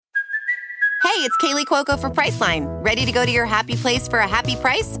Hey, it's Kaylee Cuoco for Priceline. Ready to go to your happy place for a happy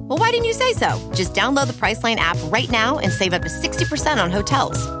price? Well, why didn't you say so? Just download the Priceline app right now and save up to 60% on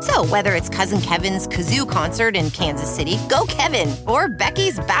hotels. So whether it's Cousin Kevin's Kazoo Concert in Kansas City, go Kevin, or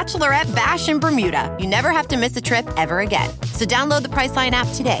Becky's Bachelorette Bash in Bermuda, you never have to miss a trip ever again. So download the Priceline app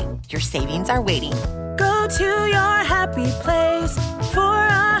today. Your savings are waiting. Go to your happy place for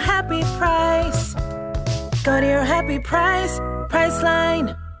a happy price. Go to your happy price,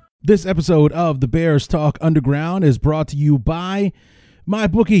 Priceline. This episode of the Bears Talk Underground is brought to you by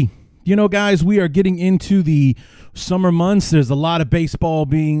MyBookie. You know, guys, we are getting into the summer months. There's a lot of baseball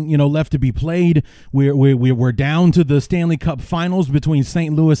being, left to be played. We're down to the Stanley Cup Finals between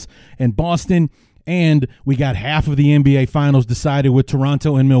St. Louis and Boston. And we got half of the NBA Finals decided with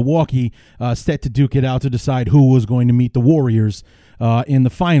Toronto and Milwaukee set to duke it out to decide who was going to meet the Warriors in the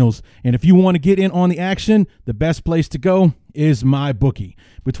finals. And if you want to get in on the action, the best place to go is MyBookie.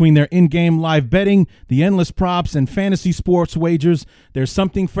 Between their in-game live betting, the endless props, and fantasy sports wagers, there's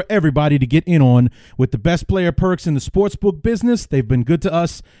something for everybody to get in on. With the best player perks in the sportsbook business, they've been good to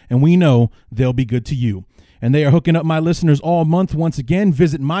us, and we know they'll be good to you. And they are hooking up my listeners all month. Once again,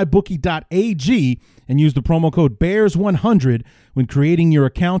 visit mybookie.ag and use the promo code BEARS100 when creating your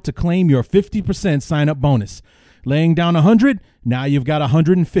account to claim your 50% sign-up bonus. Laying down 100, now you've got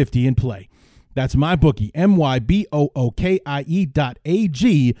 150 in play. That's MyBookie, MyBookie.ag,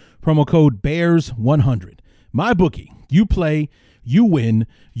 promo code BEARS100. MyBookie, you play, you win,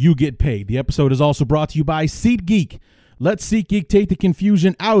 you get paid. The episode is also brought to you by SeatGeek. Let SeatGeek take the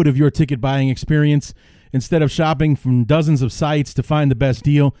confusion out of your ticket buying experience. Instead of shopping from dozens of sites to find the best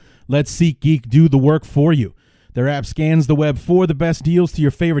deal, let SeatGeek do the work for you. Their app scans the web for the best deals to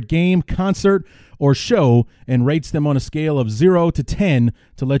your favorite game, concert, or show and rates them on a scale of 0 to 10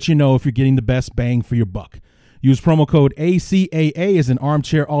 to let you know if you're getting the best bang for your buck. Use promo code ACAA as in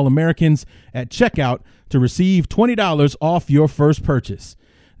Armchair All-Americans at checkout to receive $20 off your first purchase.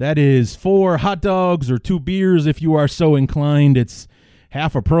 That is 4 hot dogs or 2 beers if you are so inclined. It's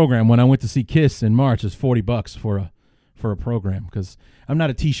half a program. When I went to see Kiss in March, it's $40 for a program because I'm not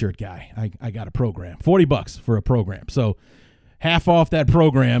a T-shirt guy. I got a program. $40 for a program. So half off that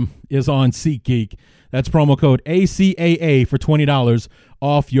program is on SeatGeek. That's promo code ACAA for $20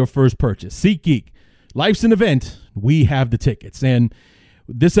 off your first purchase. SeatGeek. Life's an event. We have the tickets. And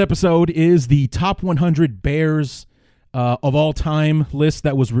this episode is the top 100 Bears of all time list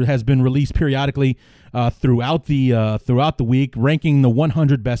that has been released periodically throughout the week, ranking the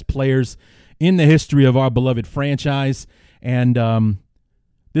 100 best players in the history of our beloved franchise. And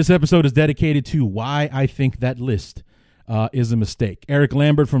this episode is dedicated to why I think that list is a mistake. Eric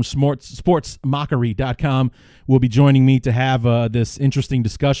Lambert from sportsmockery.com will be joining me to have this interesting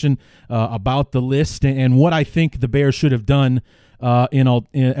discussion about the list and what I think the Bears should have done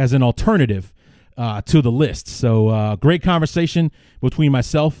as an alternative to the list. So great conversation between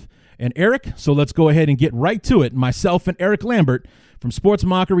myself and Eric. So let's go ahead and get right to it. Myself and Eric Lambert from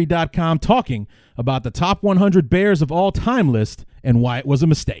sportsmockery.com talking about the top 100 Bears of all time list and why it was a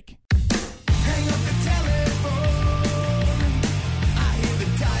mistake.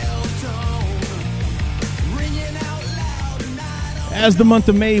 As the month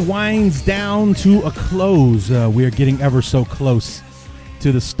of May winds down to a close, we are getting ever so close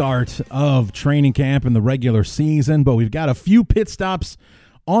to the start of training camp and the regular season, but we've got a few pit stops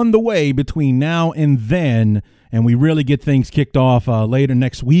on the way between now and then, and we really get things kicked off later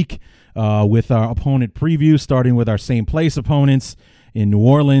next week with our opponent preview, starting with our same place opponents in New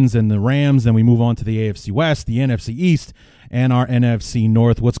Orleans and the Rams. Then we move on to the AFC West, the NFC East, and our NFC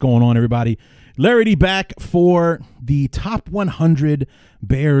North. What's going on, everybody? Larry D back for the top 100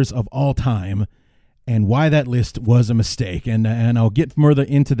 Bears of all time and why that list was a mistake. And I'll get further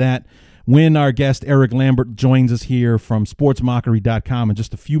into that when our guest Eric Lambert joins us here from sportsmockery.com in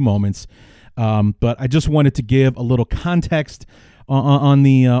just a few moments. But I just wanted to give a little context on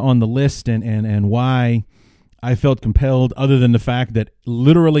the list and why I felt compelled, other than the fact that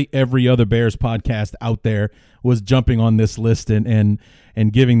literally every other Bears podcast out there was jumping on this list and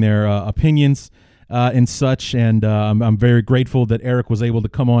giving their opinions and such. And I'm very grateful that Eric was able to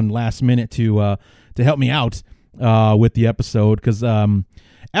come on last minute to help me out with the episode. Because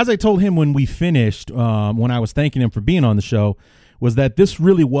as I told him when we finished, when I was thanking him for being on the show, was that this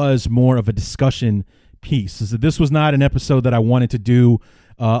really was more of a discussion piece. So this was not an episode that I wanted to do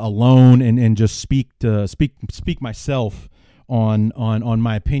alone and just speak myself on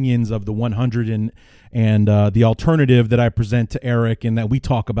my opinions of the 100 and the alternative that I present to Eric and that we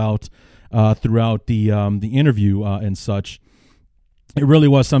talk about throughout the interview and such. It really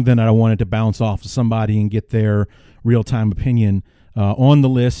was something that I wanted to bounce off of somebody and get their real-time opinion on the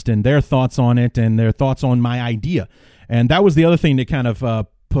list and their thoughts on it and their thoughts on my idea. And that was the other thing that kind of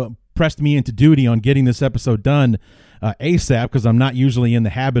pressed me into duty on getting this episode done ASAP, because I'm not usually in the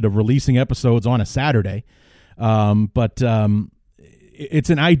habit of releasing episodes on a Saturday. But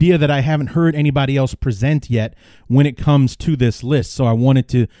it's an idea that I haven't heard anybody else present yet when it comes to this list. So I wanted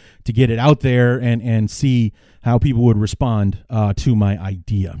to get it out there and see how people would respond to my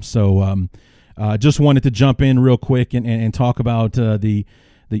idea. So just wanted to jump in real quick and talk about the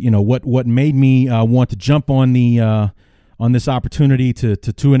what made me want to jump on this opportunity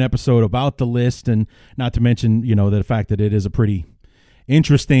to an episode about the list, and not to mention the fact that it is a pretty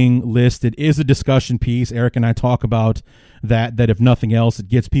interesting list. It is a discussion piece. Eric and I talk about that if nothing else, it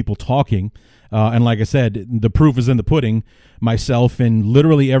gets people talking. And like I said, the proof is in the pudding. Myself and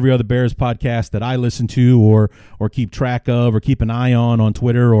literally every other Bears podcast that I listen to or keep track of or keep an eye on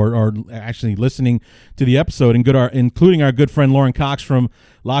Twitter or actually listening to the episode, and including our good friend Lauren Cox from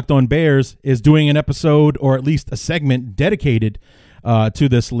Locked On Bears, is doing an episode or at least a segment dedicated to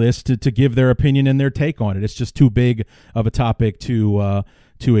this list to give their opinion and their take on it. It's just too big of a topic to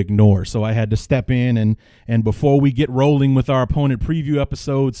ignore. So I had to step in and before we get rolling with our opponent preview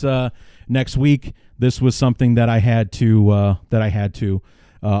episodes next week, this was something that I had to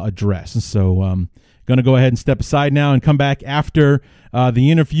address. And so going to go ahead and step aside now and come back after the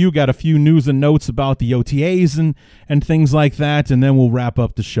interview. Got a few news and notes about the OTAs and things like that, and then we'll wrap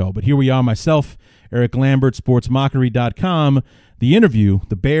up the show. But here we are, myself, Eric Lambert, SportsMockery.com, the interview,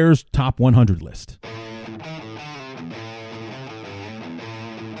 the Bears Top 100 list.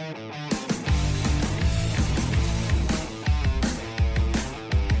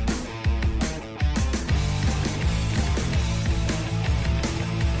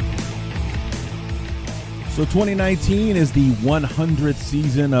 So 2019 is the 100th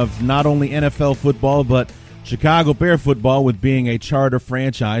season of not only NFL football, but Chicago Bear football, with being a charter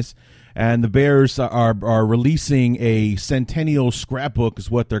franchise. And the Bears are releasing a centennial scrapbook, is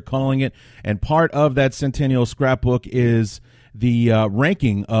what they're calling it. And part of that centennial scrapbook is the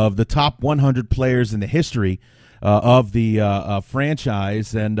ranking of the top 100 players in the history of the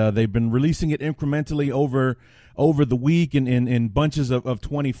franchise. And they've been releasing it incrementally over the week in bunches of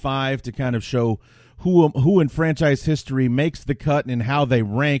 25 to kind of show who in franchise history makes the cut and how they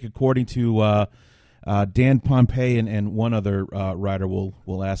rank according to Dan Pompei and one other writer.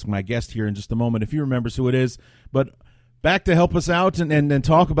 We'll ask my guest here in just a moment if he remembers who it is. But back to help us out and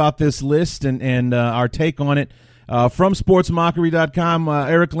talk about this list and our take on it from SportsMockery.com,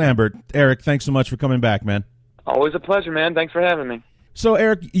 Eric Lambert. Eric, thanks so much for coming back, man. Always a pleasure, man. Thanks for having me. So,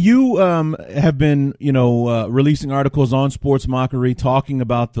 Eric, you have been, releasing articles on Sports Mockery talking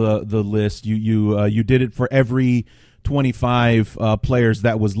about the list. You did it for every 25 players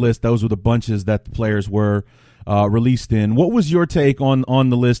that was listed. Those were the bunches that the players were released in. What was your take on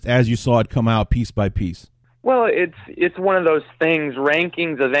the list as you saw it come out piece by piece? Well, it's one of those things.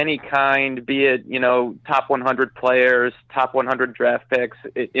 Rankings of any kind, be it top 100 players, top 100 draft picks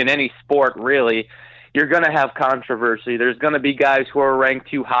in any sport, really. You're going to have controversy. There's going to be guys who are ranked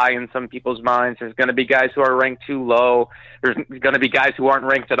too high in some people's minds. There's going to be guys who are ranked too low. There's going to be guys who aren't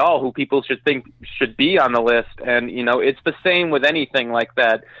ranked at all, who people should think should be on the list. And, it's the same with anything like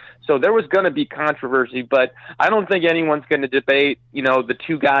that. So there was going to be controversy, but I don't think anyone's going to debate, the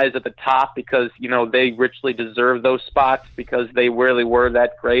two guys at the top because, they richly deserve those spots because they really were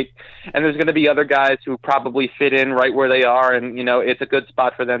that great. And there's going to be other guys who probably fit in right where they are, and, it's a good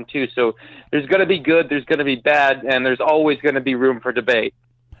spot for them too. So there's going to be good, there's going to be bad, and there's always going to be room for debate.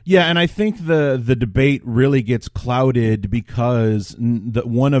 Yeah, and I think the debate really gets clouded because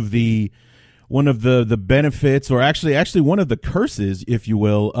one of the benefits, or actually one of the curses, if you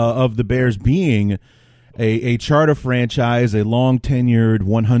will, of the Bears being a charter franchise, a long-tenured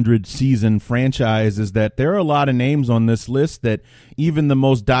 100-season franchise, is that there are a lot of names on this list that even the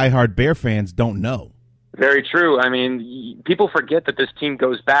most diehard Bear fans don't know. Very true. I mean, people forget that this team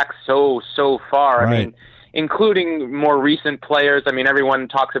goes back so far. Right. I mean, including more recent players. I mean, everyone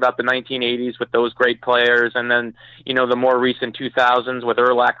talks about the 1980s with those great players, and then, the more recent 2000s with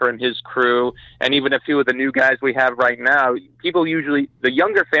Urlacher and his crew, and even a few of the new guys we have right now. People usually, the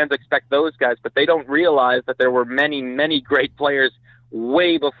younger fans expect those guys, but they don't realize that there were many, many great players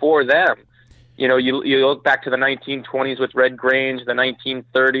way before them. You look back to the 1920s with Red Grange, the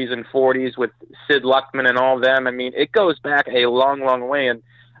 1930s and 40s with Sid Luckman and all of them. I mean, it goes back a long, long way, and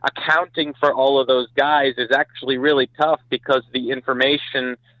accounting for all of those guys is actually really tough because the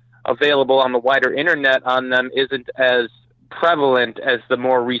information available on the wider internet on them isn't as prevalent as the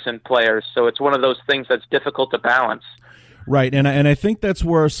more recent players. So it's one of those things that's difficult to balance. Right, and I think that's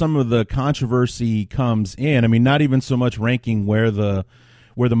where some of the controversy comes in. I mean, not even so much ranking where the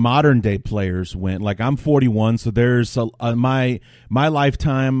modern day players went. Like, I'm 41, so there's my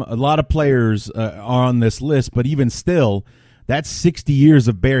lifetime. A lot of players are on this list, but even still, that's 60 years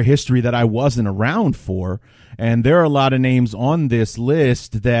of Bear history that I wasn't around for. And there are a lot of names on this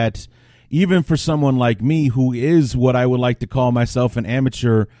list that, even for someone like me, who is what I would like to call myself an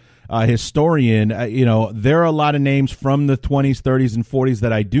amateur historian, there are a lot of names from the 20s, 30s, and 40s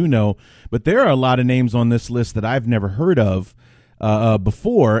that I do know, but there are a lot of names on this list that I've never heard of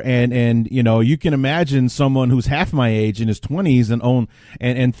before. And you can imagine someone who's half my age in his 20s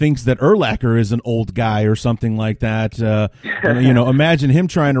and thinks that Urlacher is an old guy or something like that. Imagine him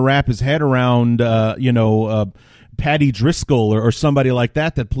trying to wrap his head around, Patty Driscoll or somebody like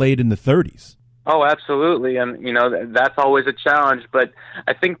that played in the 30s. Oh, absolutely. And, that's always a challenge. But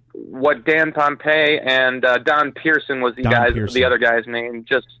I think what Dan Pompei and Don Pearson was the other guy's name.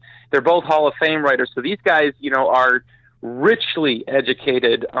 They're both Hall of Fame writers. So these guys, are richly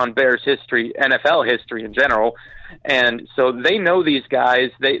educated on Bears history, NFL history in general. And so they know these guys.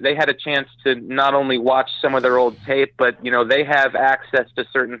 They had a chance to not only watch some of their old tape, but, they have access to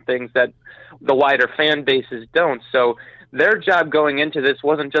certain things that the wider fan bases don't. So their job going into this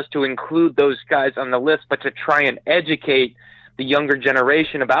wasn't just to include those guys on the list, but to try and educate the younger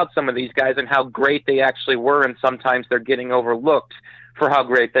generation about some of these guys and how great they actually were, and sometimes they're getting overlooked for how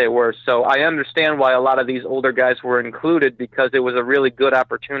great they were. So I understand why a lot of these older guys were included, because it was a really good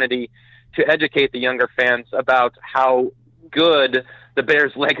opportunity to educate the younger fans about how good the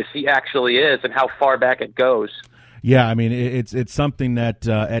Bears' legacy actually is and how far back it goes. Yeah, I mean, it's something that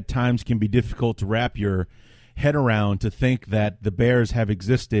at times can be difficult to wrap your head around, to think that the Bears have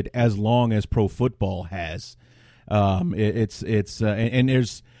existed as long as pro football has. And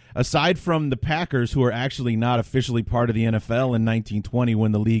there's, aside from the Packers, who are actually not officially part of the NFL in 1920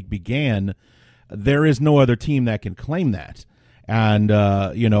 when the league began, there is no other team that can claim that. And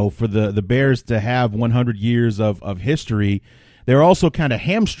for the Bears to have 100 years of history, they're also kind of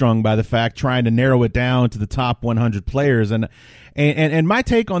hamstrung by the fact trying to narrow it down to the top 100 players. And my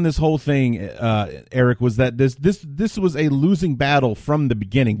take on this whole thing, Eric, was that this was a losing battle from the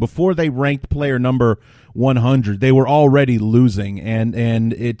beginning. Before they ranked player number 100, they were already losing,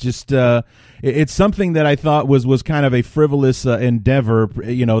 and it just it's something that I thought was kind of a frivolous endeavor,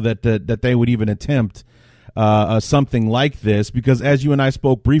 that they would even attempt something like this, because as you and I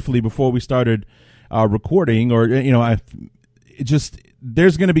spoke briefly before we started recording,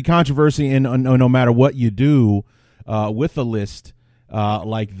 there's going to be controversy in no matter what you do with a list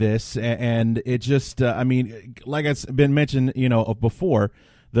like this, and it just like it's been mentioned before,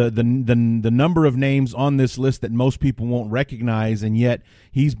 the number of names on this list that most people won't recognize, and yet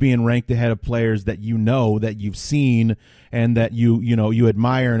he's being ranked ahead of players that that you've seen and that you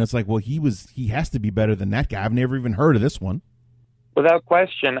admire, and it's like, well, he has to be better than that guy. I've never even heard of this one. Without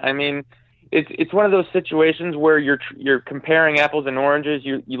question. I mean, it's one of those situations where you're comparing apples and oranges.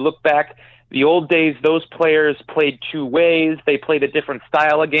 You look back, the old days, those players played two ways. They played a different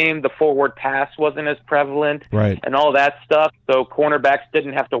style of game. The forward pass wasn't as prevalent, right, and all that stuff. So cornerbacks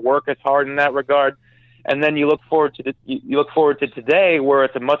didn't have to work as hard in that regard. And then you look forward to today, where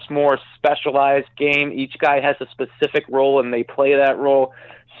it's a much more specialized game. Each guy has a specific role, and they play that role.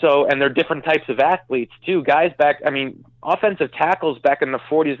 So, and they're different types of athletes too. Guys offensive tackles back in the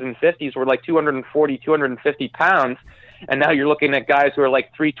 40s and 50s were like 240, 250 pounds. And now you're looking at guys who are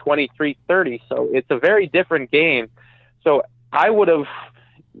like 320, 330. So it's a very different game. So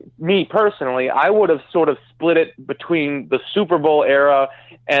me personally, I would have sort of split it between the Super Bowl era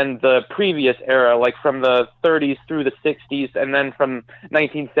and the previous era, like from the 30s through the 60s, and then from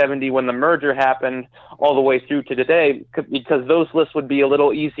 1970 when the merger happened all the way through to today, because those lists would be a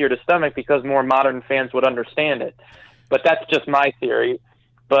little easier to stomach because more modern fans would understand it. But that's just my theory.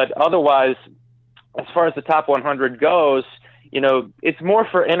 But otherwise, as far as the top 100 goes, it's more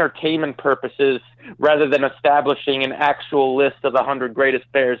for entertainment purposes rather than establishing an actual list of the 100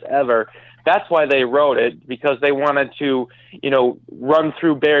 greatest Bears ever. That's why they wrote it, because they wanted to, run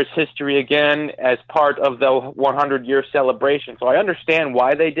through Bears history again as part of the 100-year celebration. So I understand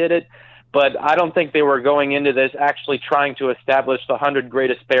why they did it, but I don't think they were going into this actually trying to establish the 100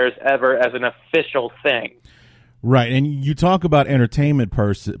 greatest Bears ever as an official thing. Right, and you talk about entertainment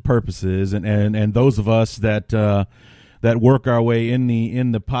purposes, and those of us that work our way in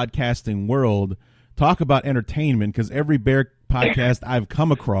the podcasting world talk about entertainment, because every Bear podcast I've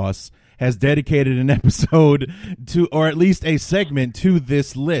come across has dedicated an episode to, or at least a segment to,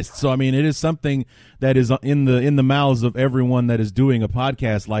 this list. So I mean, it is something that is in the mouths of everyone that is doing a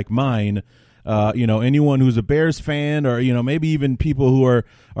podcast like mine. Anyone who's a Bears fan, or maybe even people who are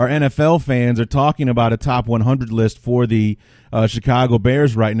NFL fans, are talking about a top 100 list for the Chicago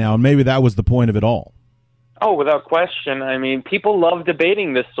Bears right now, and maybe that was the point of it all. Oh, without question. I mean, people love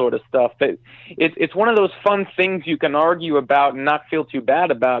debating this sort of stuff. It's one of those fun things you can argue about and not feel too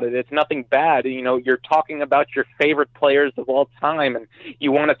bad about it. It's nothing bad. You're talking about your favorite players of all time, and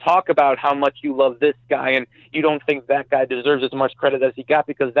you want to talk about how much you love this guy, and you don't think that guy deserves as much credit as he got,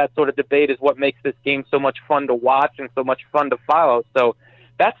 because that sort of debate is what makes this game so much fun to watch and so much fun to follow. So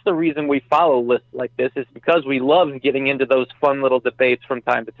that's the reason we follow lists like this, is because we love getting into those fun little debates from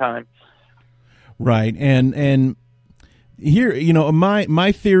time to time. Right, and here,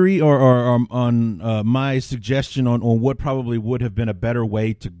 my theory or on my suggestion on what probably would have been a better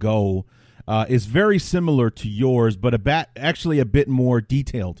way to go is very similar to yours, but actually a bit more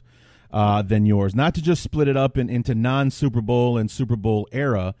detailed than yours. Not to just split it up into non-Super Bowl and Super Bowl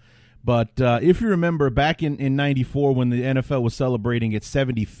era, but if you remember back in 94 when the NFL was celebrating its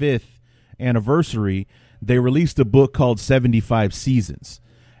 75th anniversary, they released a book called 75 Seasons.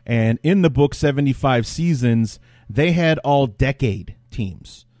 And in the book, 75 Seasons, they had all decade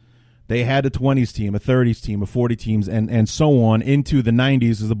teams. They had a 20s team, a 30s team, a 40 teams, and so on into the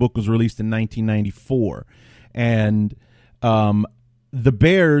 90s, as the book was released in 1994. And the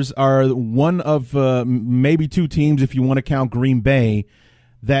Bears are one of maybe two teams, if you want to count Green Bay,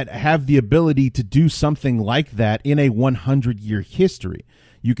 that have the ability to do something like that in a 100-year history.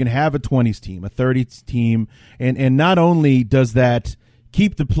 You can have a 20s team, a 30s team, and not only does that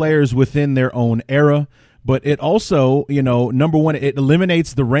keep the players within their own era, but it also, number one, it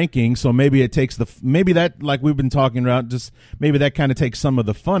eliminates the ranking. So maybe it takes maybe that, like we've been talking about, just maybe that kind of takes some of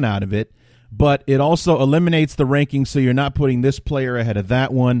the fun out of it. But it also eliminates the ranking, so you're not putting this player ahead of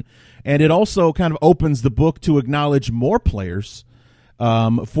that one. And it also kind of opens the book to acknowledge more players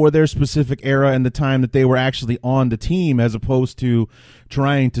for their specific era and the time that they were actually on the team, as opposed to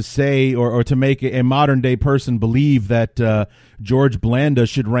trying to say or to make a modern-day person believe that George Blanda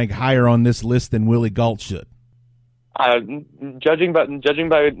should rank higher on this list than Willie Gault should. Judging by,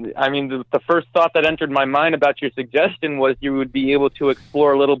 I mean, the first thought that entered my mind about your suggestion was you would be able to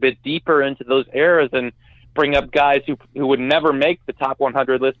explore a little bit deeper into those eras and bring up guys who would never make the top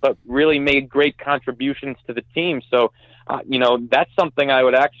 100 list, but really made great contributions to the team. So, that's something I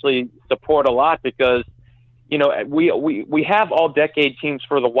would actually support a lot, because, we have all decade teams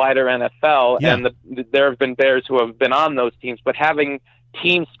for the wider NFL, yeah. And there have been Bears who have been on those teams, but having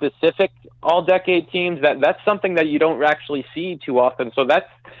team specific all decade teams, that's something that you don't actually see too often. So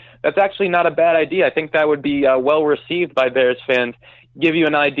that's actually not a bad idea. I think that would be well received by Bears fans. Give you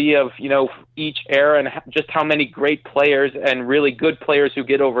an idea of, each era and just how many great players and really good players who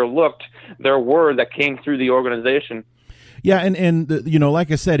get overlooked there were that came through the organization. Yeah, and like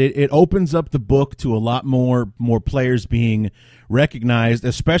I said, it opens up the book to a lot more players being recognized,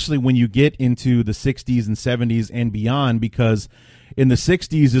 especially when you get into the 60s and 70s and beyond, because in the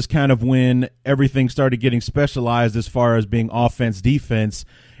 60s is kind of when everything started getting specialized as far as being offense, defense.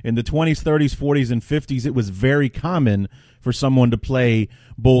 In the 20s, 30s, 40s, and 50s, it was very common for someone to play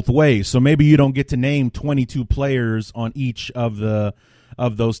both ways. So maybe you don't get to name 22 players on each of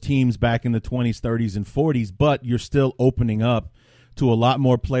those teams back in the 20s, 30s, and 40s, but you're still opening up to a lot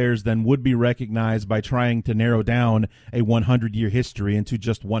more players than would be recognized by trying to narrow down a 100-year history into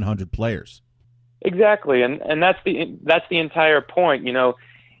just 100 players. Exactly, and that's the entire point.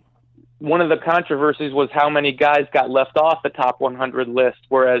 One of the controversies was how many guys got left off the top 100 list,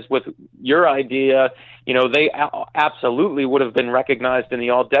 whereas with your idea, they absolutely would have been recognized in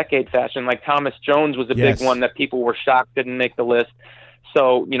the all-decade fashion. Like Thomas Jones was a Yes. big one that people were shocked didn't make the list.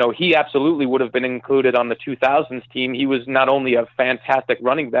 So, he absolutely would have been included on the 2000s team. He was not only a fantastic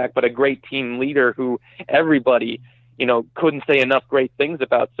running back, but a great team leader who everybody, couldn't say enough great things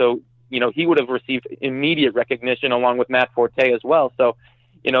about. So, he would have received immediate recognition along with Matt Forte as well. So,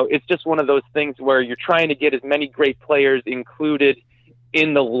 it's just one of those things where you're trying to get as many great players included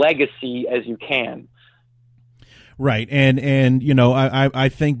in the legacy as you can. Right. And I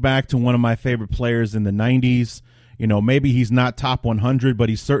think back to one of my favorite players in the 90s. Maybe he's not top 100, but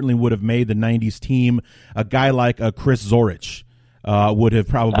he certainly would have made the 90s team. A guy like Chris Zorich would have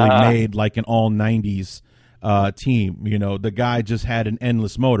probably made like an all 90s team. The guy just had an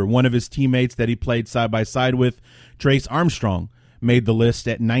endless motor. One of his teammates that he played side by side with, Trace Armstrong, made the list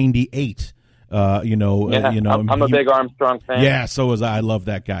at 98. I'm a big Armstrong fan. Yeah, so was I. I love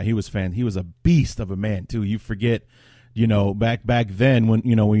that guy. He was a beast of a man too. You forget, back then when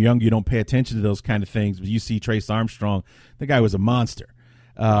when you're young, you don't pay attention to those kind of things. But you see Trace Armstrong, the guy was a monster.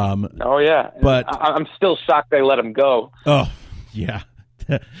 Oh yeah, but I'm still shocked they let him go. Oh yeah,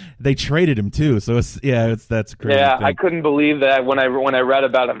 they traded him too. So that's crazy. Yeah, thing. I couldn't believe that when I read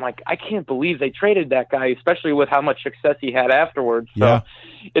about it. I'm like, I can't believe they traded that guy, especially with how much success he had afterwards. So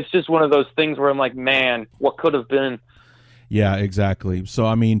it's just one of those things where I'm like, man, what could have been? Yeah, exactly. So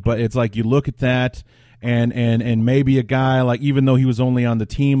I mean, but it's like you look at that. And maybe a guy like, even though he was only on the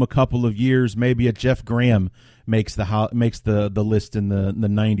team a couple of years, maybe a Jeff Graham makes the list in the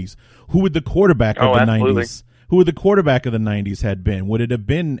 90s. Who would the quarterback of the absolutely. 90s? Who would the quarterback of the 90s had been? Would it have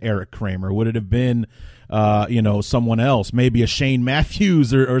been Eric Kramer? Would it have been someone else? Maybe a Shane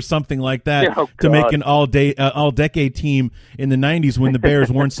Matthews or something like that to make an all-decade team in the 90s when the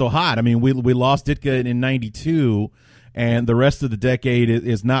Bears weren't so hot. I mean, we lost Ditka in 92. And the rest of the decade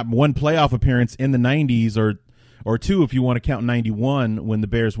is not one playoff appearance in the 90s or two if you want to count 91 when the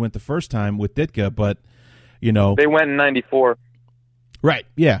Bears went the first time with Ditka. But, they went in 94. Right,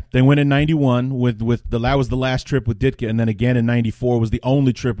 yeah. They went in 91 that was the last trip with Ditka, and then again in 94 was the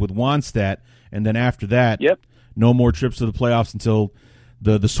only trip with Wannstedt. And then after that, no more trips to the playoffs until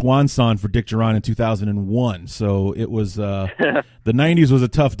the swan song for Dick Duran in 2001. So it was the 90s was a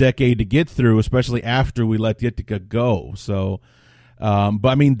tough decade to get through, especially after we let Ditka go. So, but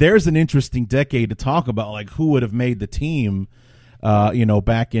I mean, there's an interesting decade to talk about, like who would have made the team,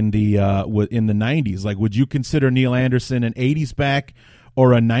 back in the 90s. Like, would you consider Neil Anderson an 80s back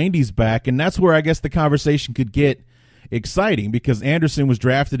or a 90s back? And that's where I guess the conversation could get exciting, because Anderson was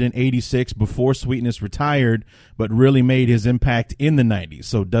drafted in 86 before Sweetness retired, but really made his impact in the 90s.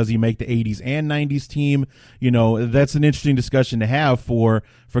 So does he make the 80s and 90s team? That's an interesting discussion to have for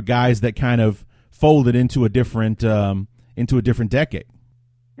guys that kind of folded into a different decade.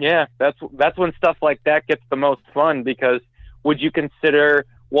 Yeah, that's when stuff like that gets the most fun, because would you consider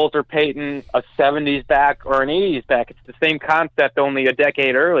Walter Payton a 70s back or an 80s back? It's the same concept, only a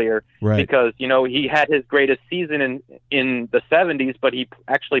decade earlier. Right. Because, he had his greatest season in the 70s, but he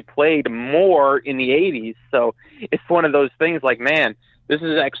actually played more in the 80s. So it's one of those things like, man, this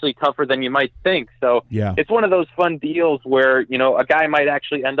is actually tougher than you might think. So it's one of those fun deals where, a guy might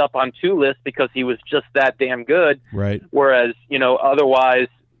actually end up on two lists because he was just that damn good. Right. Whereas, otherwise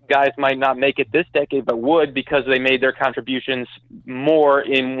guys might not make it this decade, but would because they made their contributions more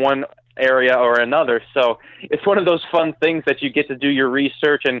in one area or another. So it's one of those fun things that you get to do your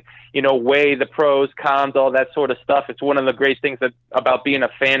research and, weigh the pros, cons, all that sort of stuff. It's one of the great things about being a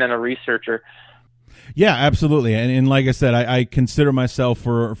fan and a researcher. Yeah, absolutely. And like I said, I consider myself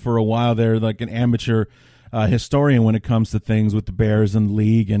for a while there like an amateur historian when it comes to things with the Bears and the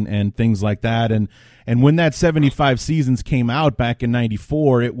league and things like that. And when that 75 seasons came out back in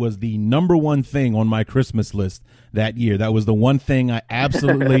 94, it was the number one thing on my Christmas list that year. That was the one thing I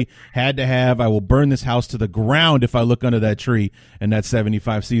absolutely had to have. I will burn this house to the ground if I look under that tree and that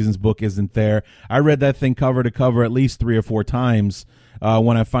 75 seasons book isn't there. I read that thing cover to cover at least 3 or 4 times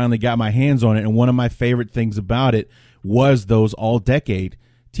when I finally got my hands on it. And one of my favorite things about it was those all-decade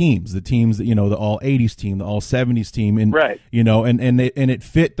teams, the teams that, the all 80s team, the all 70s team, and right. And it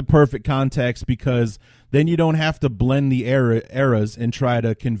fit the perfect context, because then you don't have to blend the eras and try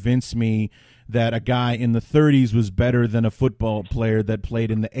to convince me that a guy in the 30s was better than a football player that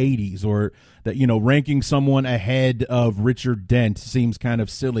played in the 80s, or that, ranking someone ahead of Richard Dent seems kind of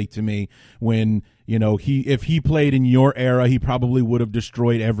silly to me when, if he played in your era, he probably would have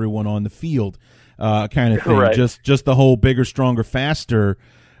destroyed everyone on the field, kind of thing. Right. Just the whole bigger, stronger, faster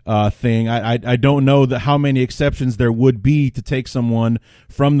thing. I don't know how many exceptions there would be to take someone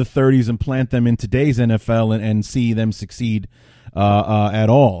from the 30s and plant them in today's NFL and see them succeed at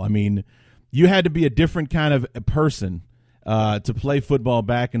all. I mean, you had to be a different kind of person to play football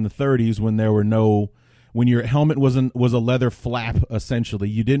back in the 30s when your helmet was a leather flap, essentially.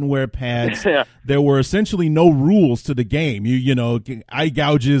 You didn't wear pads. Yeah. There were essentially no rules to the game. Eye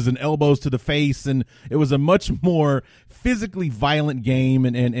gouges and elbows to the face, and it was a much more physically violent game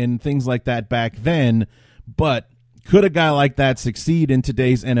and things like that back then. But could a guy like that succeed in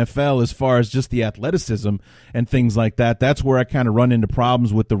today's NFL as far as just the athleticism and things like that? That's where I kind of run into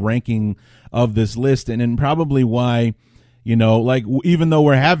problems with the ranking of this list, and probably why, even though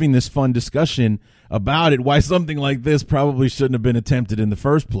we're having this fun discussion about it, why something like this probably shouldn't have been attempted in the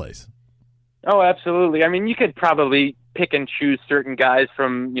first place. Oh, absolutely. I mean, you could probably pick and choose certain guys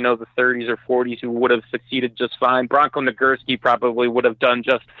from, the 30s or 40s who would have succeeded just fine. Bronco Nagurski probably would have done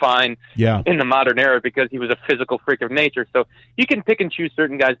just fine in the modern era because he was a physical freak of nature. So you can pick and choose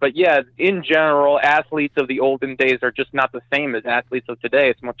certain guys. But, yeah, in general, athletes of the olden days are just not the same as athletes of today.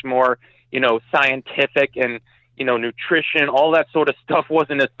 It's much more, scientific and, nutrition. All that sort of stuff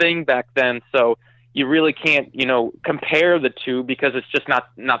wasn't a thing back then. So, you really can't, compare the two because it's just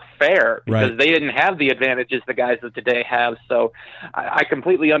not fair, because Right. they didn't have the advantages the guys of today have. So I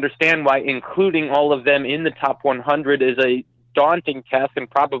completely understand why including all of them in the top 100 is a daunting task and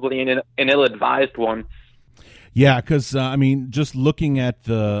probably an ill-advised one. Yeah, because just looking at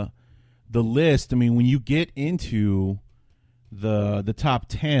the list, when you get into the top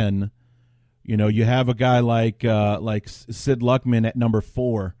 10, you have a guy like Sid Luckman at number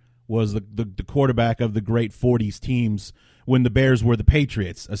 4. Was the quarterback of the great 40s teams when the Bears were the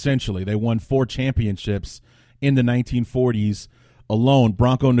Patriots, essentially. They won 4 championships in the 1940s alone.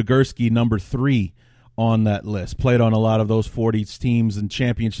 Bronco Nagurski, number 3 on that list. Played on a lot of those 40s teams and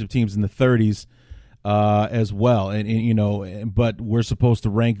championship teams in the 30s as well. But we're supposed to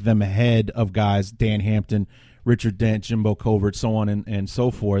rank them ahead of guys, Dan Hampton, Richard Dent, Jimbo Covert, so on and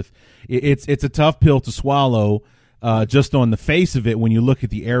so forth. It's a tough pill to swallow. Just on the face of it, when you look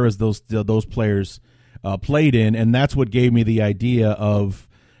at the eras those players played in, and that's what gave me the idea of,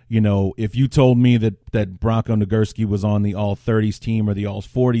 if you told me that Bronco Nagurski was on the All-30s team or the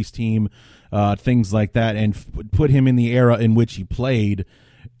All-40s team, things like that, and put him in the era in which he played,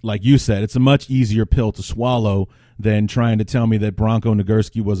 like you said, it's a much easier pill to swallow than trying to tell me that Bronco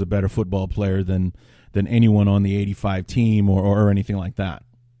Nagurski was a better football player than anyone on the 85 team or anything like that.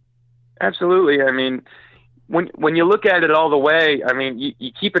 Absolutely. When you look at it all the way,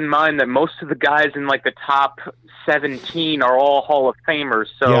 you keep in mind that most of the guys in like the top 17 are all Hall of Famers.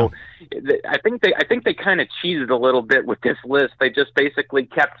 So yeah. I think they kind of cheated a little bit with this list. They just basically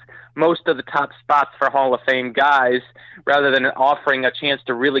kept most of the top spots for Hall of Fame guys rather than offering a chance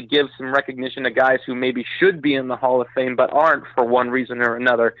to really give some recognition to guys who maybe should be in the Hall of Fame but aren't for one reason or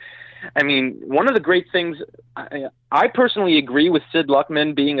another. One of the great things, I personally agree with Sid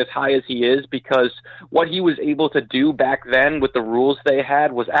Luckman being as high as he is, because what he was able to do back then with the rules they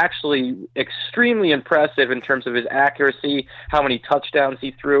had was actually extremely impressive in terms of his accuracy, how many touchdowns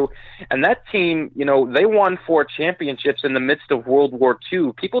he threw. And that team, they won 4 championships in the midst of World War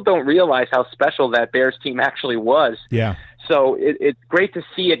II. People don't realize how special that Bears team actually was. Yeah. So it's great to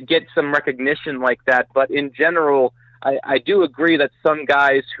see it get some recognition like that. But in general, I do agree that some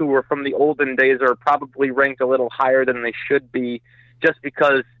guys who were from the olden days are probably ranked a little higher than they should be, just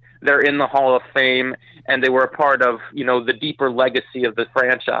because they're in the Hall of Fame and they were a part of, the deeper legacy of the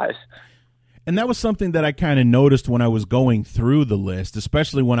franchise. And that was something that I kind of noticed when I was going through the list,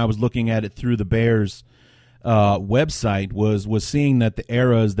 especially when I was looking at it through the Bears website, was seeing that the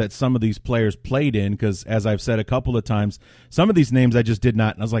eras that some of these players played in, because as I've said a couple of times, some of these names I just did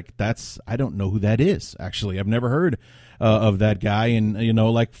not, and I was like, I don't know who that is, actually. I've never heard of that guy. And,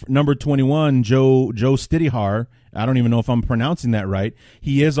 like number 21, Joe Stidihar, I don't even know if I'm pronouncing that right.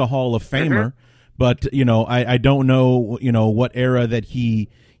 He is a Hall of Famer, but, I don't know, what era that he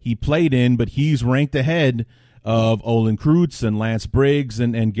played in, but he's ranked ahead of Olin Kreutz and Lance Briggs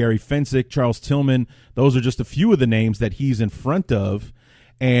and Gary Fensick, Charles Tillman. Those are just a few of the names that he's in front of.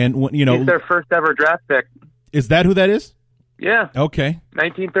 And he's their first ever draft pick. Is that who that is? Yeah. Okay.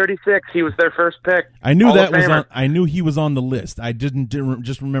 1936. He was their first pick. I knew that was on. I knew he was on the list. I didn't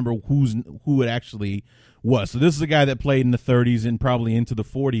just remember who it actually was. So this is a guy that played in the 30s and probably into the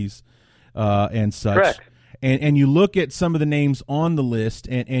 40s and such. Correct. And you look at some of the names on the list,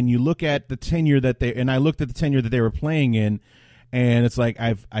 and you look at the tenure and I looked at the tenure that they were playing in, and it's like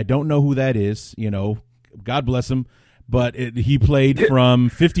I don't know who that is. God bless him, but he played from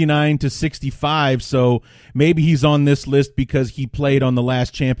 59 to 65, so maybe he's on this list because he played on the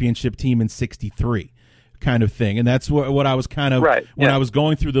last championship team in 63, kind of thing. And that's what I was kind of when I was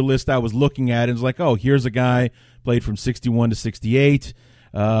going through the list, I was looking at it. It's like, oh, here's a guy played from 61 to 68.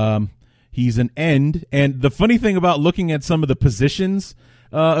 He's an end. And the funny thing about looking at some of the positions,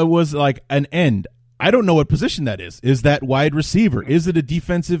 it was like an end. I don't know what position that is. Is that wide receiver? Is it a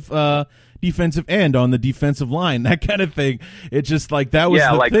defensive end on the defensive line? That kind of thing. It's just like that was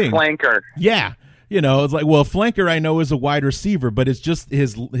the like thing. Flanker. Yeah. It's like, well, flanker I know is a wide receiver, but it's just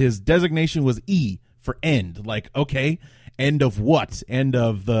his designation was E for end. Like, okay, end of what? End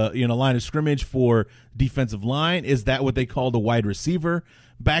of the line of scrimmage for defensive line? Is that what they called a wide receiver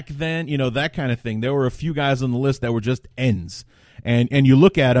back then? That kind of thing. There were a few guys on the list that were just ends. And you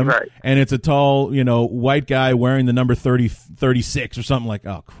look at him, and it's a tall, white guy wearing the number 36 or something like,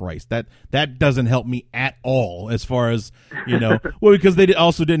 oh, Christ, that doesn't help me at all as far as, well, because they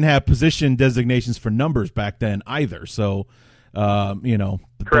also didn't have position designations for numbers back then either. So,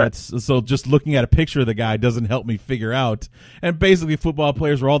 so just looking at a picture of the guy doesn't help me figure out. And basically football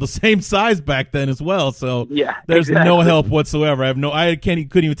players were all the same size back then as well. So there's no help whatsoever.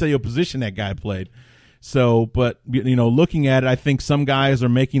 Couldn't even tell you a position that guy played. So, but looking at it, I think some guys are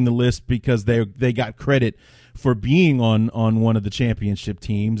making the list because they got credit for being on one of the championship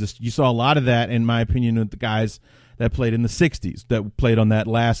teams. You saw a lot of that, in my opinion, with the guys that played in the 60s, that played on that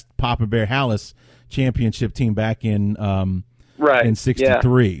last Papa Bear Halas championship team back in in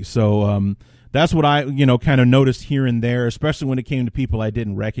 63. Yeah. So that's what I kind of noticed here and there, especially when it came to people I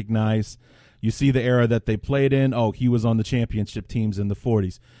didn't recognize. You see the era that they played in. Oh, he was on the championship teams in the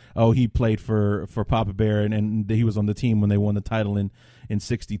 40s. Oh, he played for Papa Bear, and he was on the team when they won the title in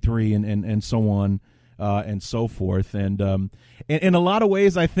 63 and so on and so forth. And in a lot of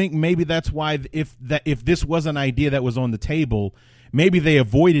ways, I think maybe that's why if this was an idea that was on the table, maybe they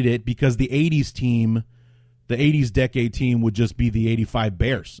avoided it because the 80s team, the 80s decade team, would just be the 85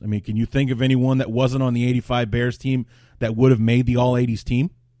 Bears. I mean, can you think of anyone that wasn't on the 85 Bears team that would have made the All-80s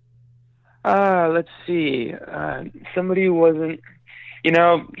team? Let's see. Somebody who wasn't,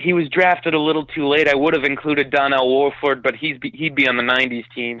 he was drafted a little too late. I would have included Donnell Wolford, but he'd be on the 90s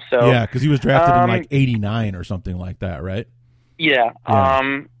team. So yeah, because he was drafted in like 89 or something like that, right? Yeah.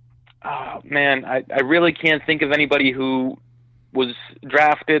 Oh, man, I really can't think of anybody who was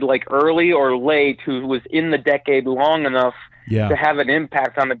drafted like early or late who was in the decade long enough to have an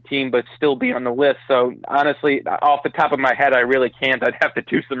impact on the team but still be on the list. So honestly, off the top of my head, I really can't. I'd have to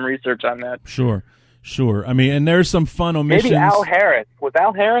do some research on that. Sure. I mean, and there's some fun omissions. Maybe Al Harris. Was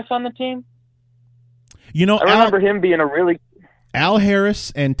Al Harris on the team? I remember him being a really... Al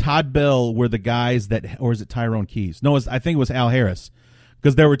Harris and Todd Bell were the guys that, or is it Tyrone Keys? No, I think it was Al Harris,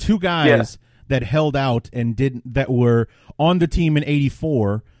 because there were two guys that held out and that were on the team in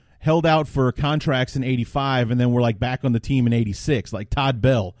 84, held out for contracts in 85, and then were like back on the team in 86. Like Todd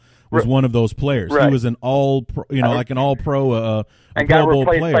Bell was one of those players. Right. He was an all-pro, like an all-pro, and got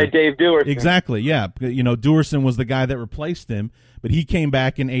replaced player. By Dave Duerson. Exactly, yeah. Duerson was the guy that replaced him, but he came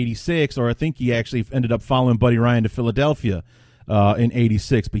back in 86, or I think he actually ended up following Buddy Ryan to Philadelphia in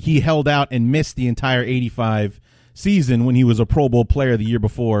 86. But he held out and missed the entire 85 season when he was a Pro Bowl player the year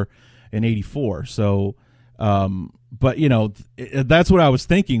before in 84. So, but that's what I was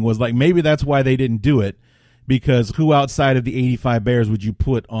thinking, was like maybe that's why they didn't do it, because who outside of the 85 Bears would you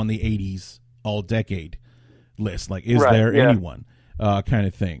put on the 80s all-decade list? Like, is there anyone kind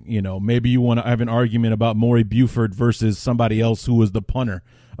of thing? Maybe you want to have an argument about Maury Buford versus somebody else who was the punter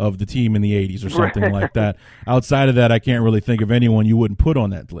of the team in the 80s or something like that. Outside of that, I can't really think of anyone you wouldn't put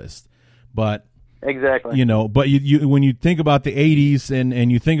on that list. But exactly, but you when you think about the 80s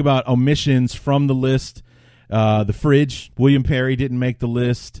and you think about omissions from the list, the fridge, William Perry didn't make the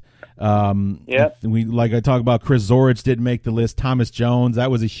list. I talk about Chris Zorich didn't make the list. Thomas Jones, that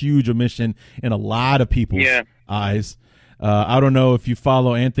was a huge omission in a lot of people's eyes. I don't know if you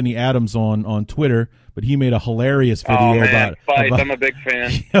follow Anthony Adams on Twitter, but he made a hilarious video about I'm a big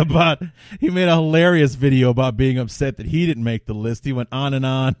fan. He made a hilarious video about being upset that he didn't make the list. He went on and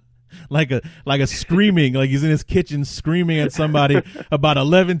on. Like a screaming, like he's in his kitchen screaming at somebody about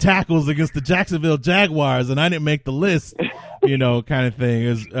 11 tackles against the Jacksonville Jaguars, and I didn't make the list, kind of thing.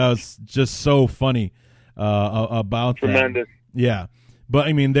 It was just so funny about Tremendous. that. Yeah. But,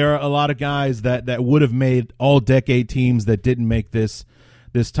 I mean, there are a lot of guys that would have made all-decade teams that didn't make this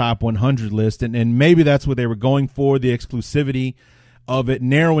top 100 list, and maybe that's what they were going for, the exclusivity of it,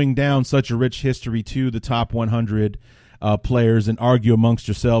 narrowing down such a rich history to the top 100 players, and argue amongst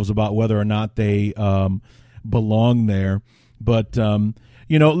yourselves about whether or not they belong there. But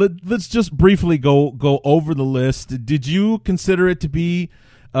let's just briefly go over the list. Did you consider it to be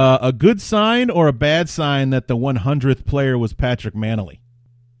a good sign or a bad sign that the 100th player was Patrick Mannelly?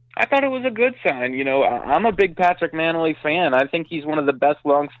 I thought it was a good sign. I'm a big Patrick Mannelly fan. I think he's one of the best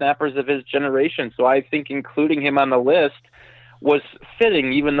long snappers of his generation. So I think including him on the list was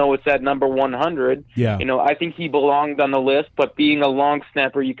fitting, even though it's at number 100. Yeah. I think he belonged on the list, but being a long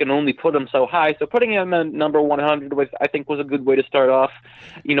snapper, you can only put him so high. So putting him at number 100 was a good way to start off.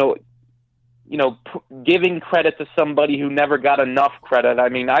 Giving credit to somebody who never got enough credit. I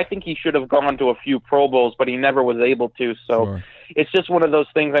mean, I think he should have gone to a few Pro Bowls, but he never was able to. So It's just one of those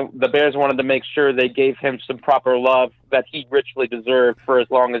things that the Bears wanted to make sure they gave him some proper love that he richly deserved for as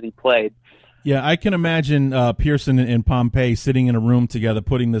long as he played. Yeah, I can imagine Pearson and Pompey sitting in a room together,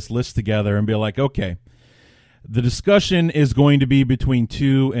 putting this list together, and be like, okay, the discussion is going to be between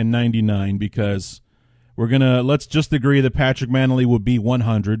 2 and 99 because let's just agree that Patrick Mannelly would be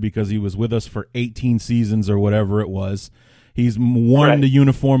 100 because he was with us for 18 seasons or whatever it was. He's won the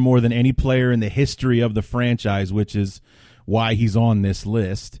uniform more than any player in the history of the franchise, which is why he's on this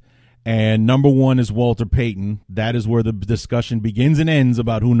list. And number 1 is Walter Payton. That is where the discussion begins and ends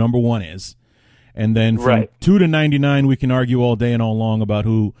about who number 1 is. And then from 2 to 99, we can argue all day and all long about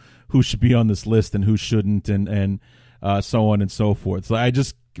who who should be on this list and who shouldn't, and so on and so forth. So I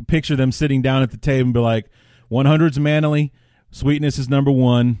just picture them sitting down at the table and be like, 100's Manley, Sweetness is number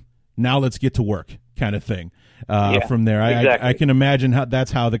 1. Now let's get to work, kind of thing. From there, exactly. I can imagine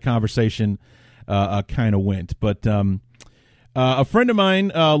that's how the conversation kind of went. But a friend of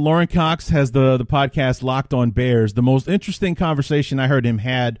mine, Lauren Cox, has the podcast Locked on Bears. The most interesting conversation I heard him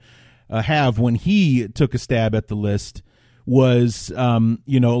have when he took a stab at the list was,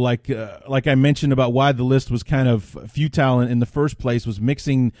 like I mentioned about why the list was kind of futile in the first place, was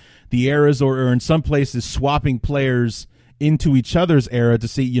mixing the eras or in some places swapping players into each other's era to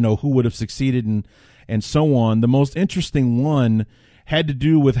see, who would have succeeded and so on. The most interesting one had to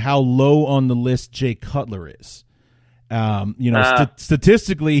do with how low on the list Jay Cutler is.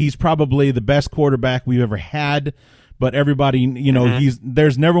 Statistically, he's probably the best quarterback we've ever had, but everybody,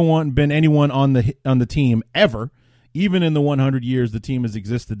 there's never been anyone on the team ever, even in the 100 years the team has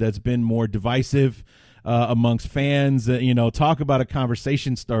existed, that's been more divisive amongst fans. Talk about a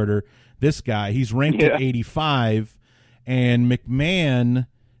conversation starter. This guy, he's ranked at 85, and McMahon,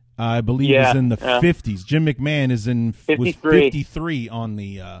 I believe, is in the 50s. Jim McMahon was 53 on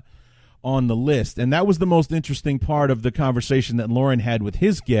the list, and that was the most interesting part of the conversation that Lauren had with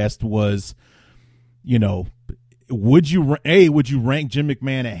his guest was, would you rank Jim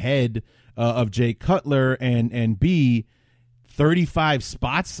McMahon ahead of Jay Cutler, and B, 35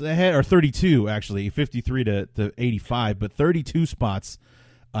 spots ahead, or 32 actually, 53 to 85, but 32 spots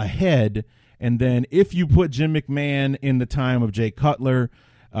ahead. And then if you put Jim McMahon in the time of Jay Cutler,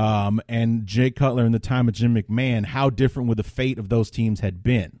 and Jay Cutler in the time of Jim McMahon, how different would the fate of those teams had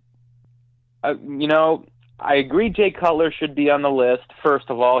been? I agree Jay Cutler should be on the list. First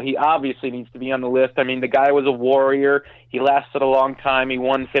of all, he obviously needs to be on the list. I mean, the guy was a warrior. He lasted a long time. He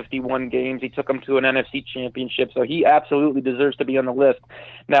won 51 games. He took them to an NFC championship, so he absolutely deserves to be on the list.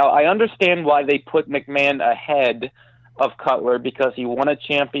 Now, I understand why they put McMahon ahead of Cutler, because he won a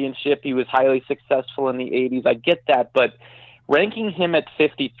championship. He was highly successful in the 80s. I get that, but ranking him at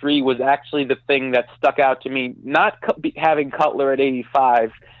 53 was actually the thing that stuck out to me. Not having Cutler at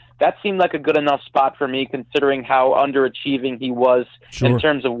 85, that seemed like a good enough spot for me, considering how underachieving he was in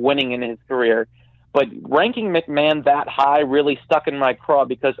terms of winning in his career. But ranking McMahon that high really stuck in my craw,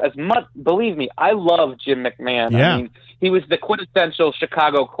 because believe me, I love Jim McMahon. Yeah. I mean, he was the quintessential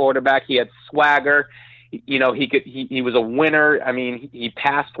Chicago quarterback. He had swagger. He was a winner. I mean, he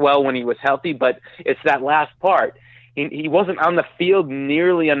passed well when he was healthy, but it's that last part. He wasn't on the field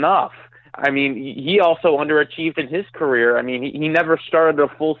nearly enough. I mean, he also underachieved in his career. I mean, he never started a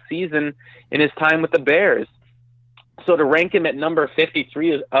full season in his time with the Bears. So to rank him at number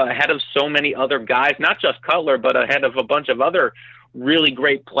 53 is ahead of so many other guys, not just Cutler, but ahead of a bunch of other really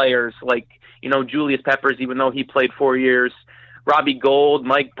great players like, Julius Peppers, even though he played 4 years, Robbie Gould,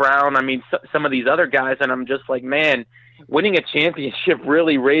 Mike Brown. I mean, some of these other guys, and I'm just like, man, winning a championship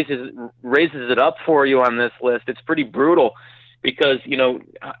really raises it up for you on this list. It's pretty brutal, because,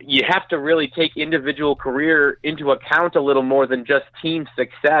 you have to really take individual career into account a little more than just team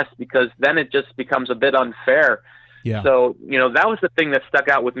success, because then it just becomes a bit unfair. Yeah. So, that was the thing that stuck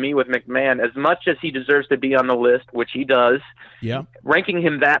out with me with McMahon. As much as he deserves to be on the list, which he does, ranking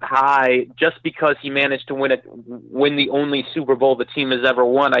him that high just because he managed to win the only Super Bowl the team has ever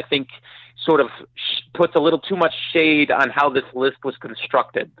won, I think sort of puts a little too much shade on how this list was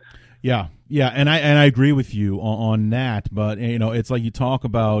constructed. Yeah, and I agree with you on that, but it's like you talk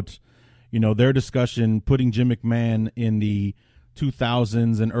about, their discussion putting Jim McMahon in the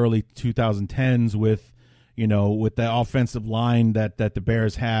 2000s and early 2010s with the offensive line that the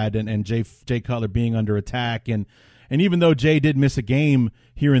Bears had, and Jay Cutler being under attack, and even though Jay did miss a game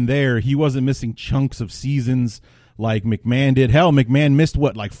here and there, he wasn't missing chunks of seasons like McMahon did. Hell, McMahon missed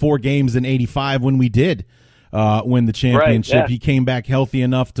 4 games in '85 when we did win the championship. Right, yeah. He came back healthy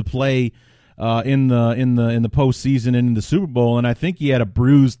enough to play in the postseason and in the Super Bowl, and I think he had a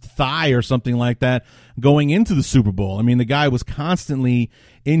bruised thigh or something like that going into the Super Bowl. I mean, the guy was constantly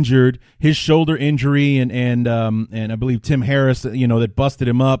injured. His shoulder injury and I believe Tim Harris, that busted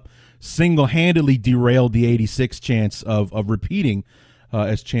him up, single-handedly derailed the '86 chance of repeating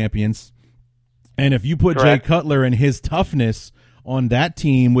as champions. And if you put Jay Cutler and his toughness on that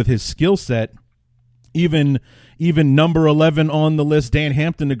team with his skill set, even number 11 on the list, Dan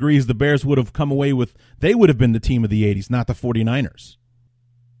Hampton agrees the Bears would have come away with, they would have been the team of the 80s, not the 49ers.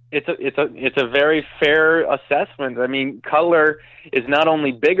 It's a very fair assessment. I mean, Cutler is not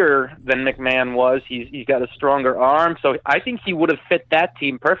only bigger than McMahon was, he's got a stronger arm, so I think he would have fit that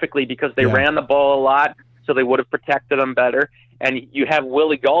team perfectly, because they ran the ball a lot, so they would have protected him better. and you have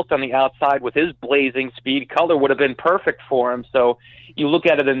Willie Gault on the outside with his blazing speed, Cutler would have been perfect for him. So you look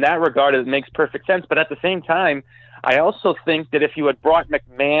at it in that regard, it makes perfect sense. But at the same time, I also think that if you had brought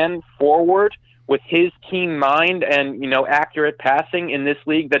McMahon forward with his keen mind and, accurate passing in this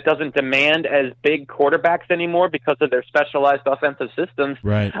league that doesn't demand as big quarterbacks anymore because of their specialized offensive systems,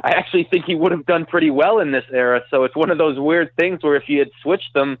 right, I actually think he would have done pretty well in this era. So it's one of those weird things where if you had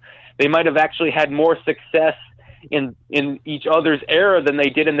switched them, they might have actually had more success in each other's era than they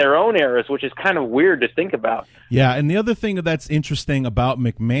did in their own eras, which is kind of weird to think about. Yeah, and the other thing that's interesting about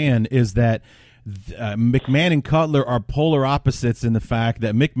McMahon is that McMahon and Cutler are polar opposites in the fact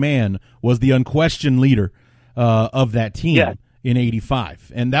that McMahon was the unquestioned leader of that team in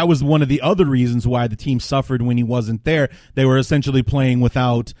 '85, and that was one of the other reasons why the team suffered when he wasn't there. They were essentially playing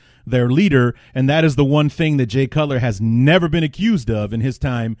without their leader, and that is the one thing that Jay Cutler has never been accused of in his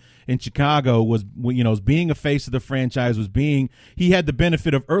time in Chicago was being a face of the franchise. He had the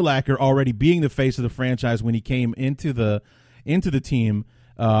benefit of Urlacher already being the face of the franchise when he came into the team.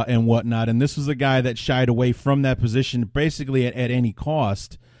 And whatnot, and this was a guy that shied away from that position basically at any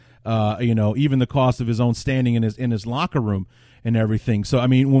cost, even the cost of his own standing in his locker room and everything. So I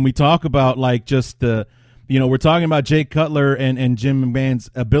mean, when we talk about like just we're talking about Jay Cutler and Jim McMahon's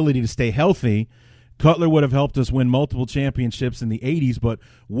ability to stay healthy. Cutler would have helped us win multiple championships in the '80s, but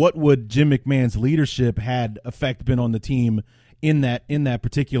what would Jim McMahon's leadership had effect been on the team in that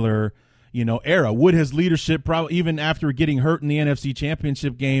particular era? Would his leadership, probably even after getting hurt in the NFC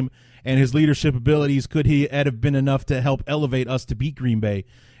Championship game, and his leadership abilities, could he have been enough to help elevate us to beat Green Bay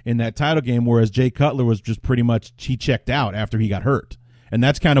in that title game? Whereas Jay Cutler was just pretty much, he checked out after he got hurt, and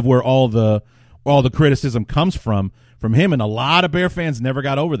that's kind of where all the criticism comes from him, and a lot of Bear fans never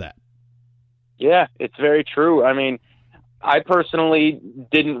got over that. Yeah, it's very true. I mean, I personally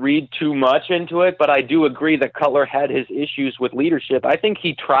didn't read too much into it, but I do agree that Cutler had his issues with leadership. I think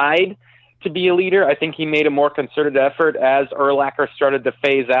he tried to be a leader. I think he made a more concerted effort as Urlacher started to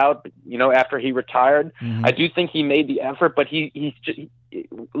phase out, after he retired. Mm-hmm. I do think he made the effort, but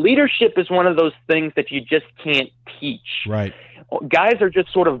leadership is one of those things that you just can't teach. Right. Guys are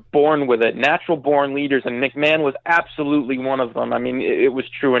just sort of born with it, natural born leaders, and McMahon was absolutely one of them. I mean, it was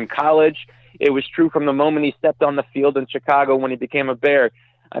true in college. It was true from the moment he stepped on the field in Chicago when he became a Bear.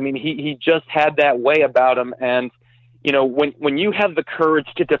 I mean, he just had that way about him, and when you have the courage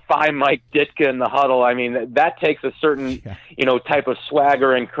to defy Mike Ditka in the huddle, I mean, that takes a certain, type of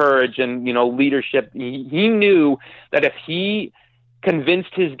swagger and courage and, leadership. He knew that if he convinced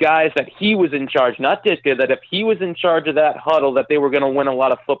his guys that he was in charge, not Ditka, that if he was in charge of that huddle, that they were going to win a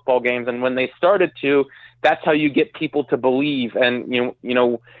lot of football games. And when they started to, that's how you get people to believe. And,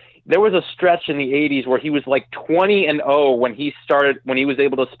 there was a stretch in the 80s where he was like 20-0 when he was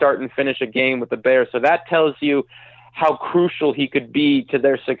able to start and finish a game with the Bears. So that tells you how crucial he could be to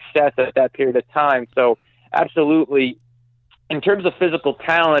their success at that period of time. So absolutely, in terms of physical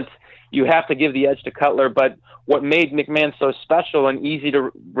talent, you have to give the edge to Cutler, but what made McMahon so special and easy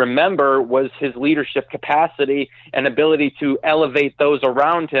to remember was his leadership capacity and ability to elevate those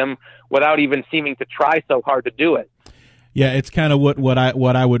around him without even seeming to try so hard to do it. Yeah, it's kind of what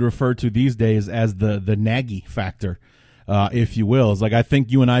I would refer to these days as the Nagy factor. If you will. It's like, I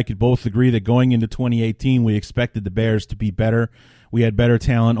think you and I could both agree that going into 2018, we expected the Bears to be better. We had better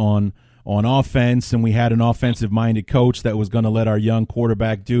talent on offense, and we had an offensive-minded coach that was going to let our young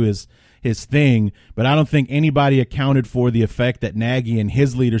quarterback do his thing. But I don't think anybody accounted for the effect that Nagy and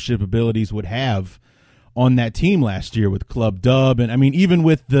his leadership abilities would have on that team last year with Club Dub. And, I mean, even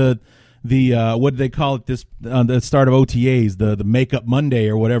with the what did they call it the start of OTAs, the Makeup Monday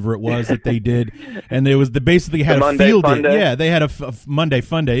or whatever it was that they did, and they basically had a field day. Yeah, they had a Monday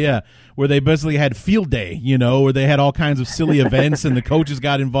Fun Day, yeah, where they basically had field day, where they had all kinds of silly events and the coaches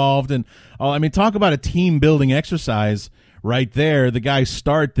got involved and all. I mean, talk about a team building exercise right there. The guys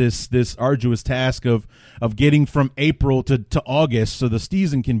start this arduous task of getting from April to August so the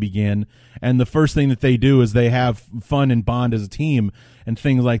season can begin, and the first thing that they do is they have fun and bond as a team and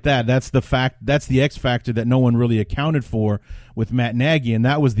things like that. That's the X factor that no one really accounted for with Matt Nagy, and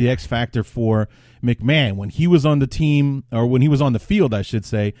that was the X factor for McMahon. When he was on the team, or when he was on the field, I should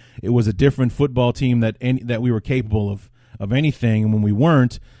say, it was a different football team that we were capable of anything, and when we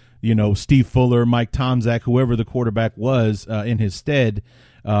weren't, Steve Fuller, Mike Tomczak, whoever the quarterback was in his stead,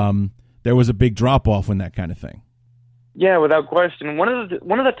 there was a big drop-off in that kind of thing. Yeah, without question. One of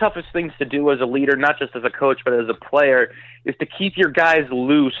the toughest things to do as a leader, not just as a coach but as a player, is to keep your guys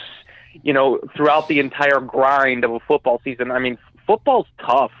loose, throughout the entire grind of a football season. I mean, football's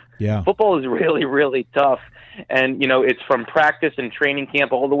tough. Yeah. Football is really, really tough. And, it's from practice and training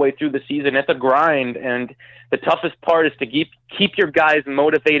camp all the way through the season. It's a grind. And the toughest part is to keep your guys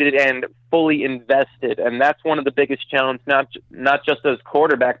motivated and fully invested. And that's one of the biggest challenges, not just as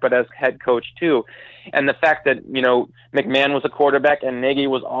quarterback, but as head coach too. And the fact that, McMahon was a quarterback and Nagy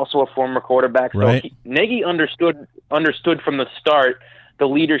was also a former quarterback. Right. So Nagy understood from the start the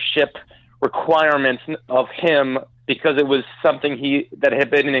leadership requirements of him, because it was something that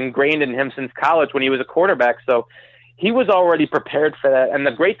had been ingrained in him since college when he was a quarterback. So he was already prepared for that. And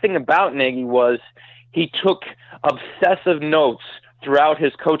the great thing about Nagy was he took obsessive notes throughout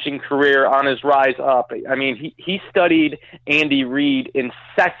his coaching career on his rise up. I mean, he studied Andy Reid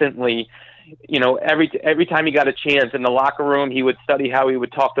incessantly. Every time he got a chance in the locker room, he would study how he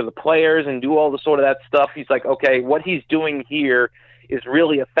would talk to the players and do all the sort of that stuff. He's like, okay, what he's doing here is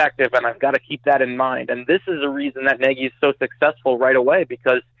really effective, and I've got to keep that in mind. And this is a reason that Nagy is so successful right away,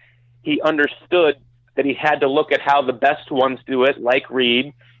 because he understood that he had to look at how the best ones do it, like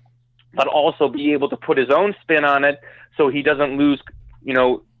Reid, but also be able to put his own spin on it so he doesn't lose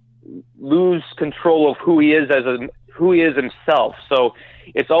control of who he is himself. So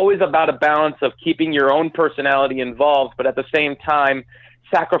it's always about a balance of keeping your own personality involved, but at the same time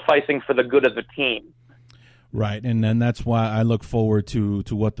sacrificing for the good of the team. Right, and then that's why I look forward to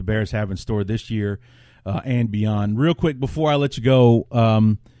what the Bears have in store this year and beyond. Real quick, before I let you go,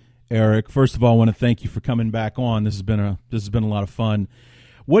 Eric, first of all, I want to thank you for coming back on. This has been a lot of fun.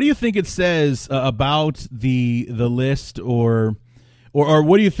 What do you think it says about the list, or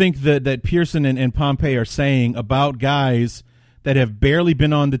what do you think that Pearson and Pompey are saying about guys that have barely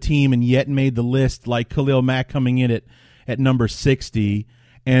been on the team and yet made the list, like Khalil Mack coming in at number 60?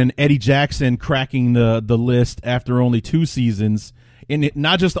 And Eddie Jackson cracking the list after only 2 seasons,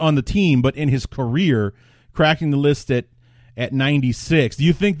 not just on the team, but in his career, cracking the list at 96. Do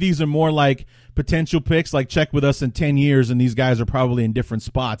you think these are more like potential picks, like check with us in 10 years, and these guys are probably in different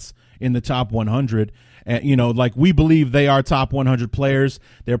spots in the top 100? Like we believe they are top 100 players.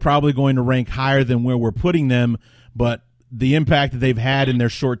 They're probably going to rank higher than where we're putting them, but the impact that they've had in their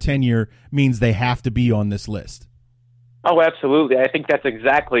short tenure means they have to be on this list. Oh, absolutely. I think that's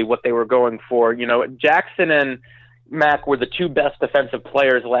exactly what they were going for. Jackson and Mack were the 2 best defensive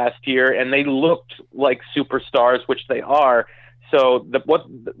players last year, and they looked like superstars, which they are. So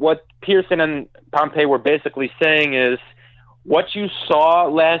what Pearson and Pompey were basically saying is, what you saw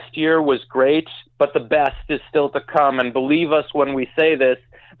last year was great, but the best is still to come. And believe us when we say this,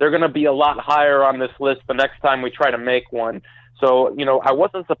 they're going to be a lot higher on this list the next time we try to make one. So, I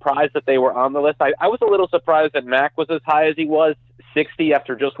wasn't surprised that they were on the list. I was a little surprised that Mack was as high as he was, 60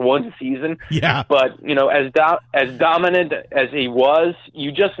 after just 1 season. Yeah. But, as dominant as he was,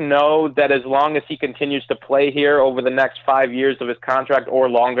 you just know that as long as he continues to play here over the next 5 years of his contract or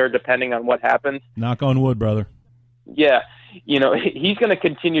longer, depending on what happens. Knock on wood, brother. Yeah. He's going to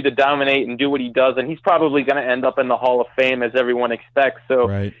continue to dominate and do what he does, and he's probably going to end up in the Hall of Fame as everyone expects. So,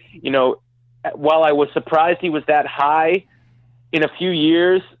 right. While I was surprised he was that high, in a few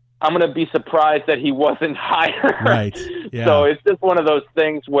years, I'm going to be surprised that he wasn't higher. Right. Yeah. So it's just one of those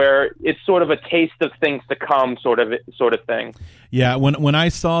things where it's sort of a taste of things to come sort of thing. Yeah, when I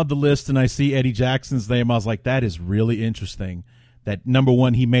saw the list and I see Eddie Jackson's name, I was like, that is really interesting that, number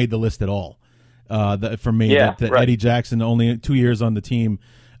one, he made the list at all. For me, yeah, that right. Eddie Jackson, only 2 years on the team,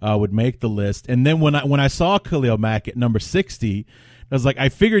 would make the list. And then when I saw Khalil Mack at number 60, I was like, I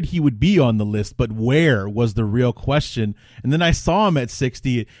figured he would be on the list, but where was the real question? And then I saw him at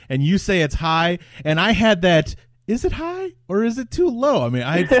 60, and you say it's high, and I had that, is it high or is it too low? I mean,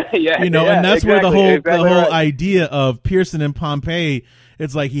 and that's exactly, where the whole right. idea of Pearson and Pompey,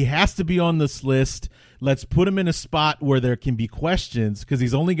 it's like he has to be on this list. Let's put him in a spot where there can be questions, because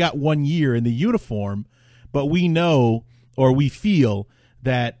he's only got 1 year in the uniform, but we know, or we feel,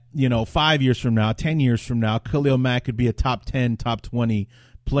 that 5 years from now, 10 years from now, Khalil Mack could be a top 10, top 20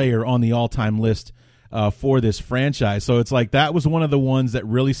 player on the all-time list for this franchise. So it's like that was one of the ones that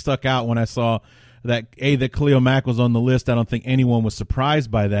really stuck out when I saw that Khalil Mack was on the list. I don't think anyone was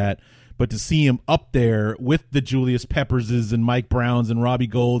surprised by that, but to see him up there with the Julius Pepperses and Mike Browns and Robbie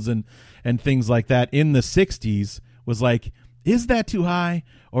Golds and things like that in the 60s was like, is that too high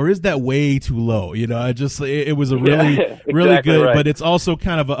or is that way too low? It was a really, exactly really good, right. But it's also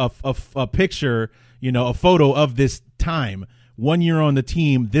kind of a picture, a photo of this time. 1 year on the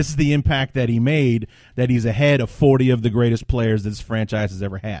team, this is the impact that he made, that he's ahead of 40 of the greatest players this franchise has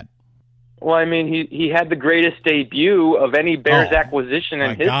ever had. Well, I mean, he had the greatest debut of any Bears acquisition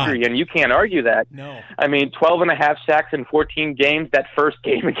in history, and you can't argue that. No. I mean, 12.5 sacks in 14 games. That first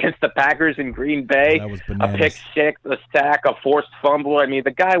game against the Packers in Green Bay, that was a bananas. pick six, a sack, a forced fumble. I mean,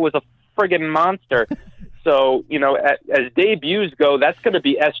 the guy was a friggin' monster. So, as debuts go, that's going to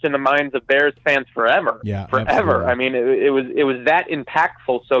be etched in the minds of Bears fans forever. Yeah, forever. absolutely. I mean, it was that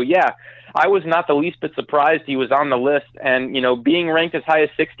impactful. So, yeah, I was not the least bit surprised he was on the list. And, being ranked as high as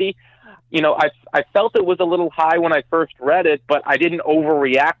 60, I felt it was a little high when I first read it, but I didn't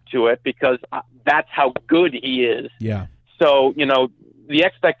overreact to it because that's how good he is. Yeah. So, the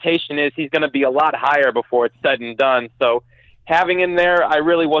expectation is he's going to be a lot higher before it's said and done. So having him there, I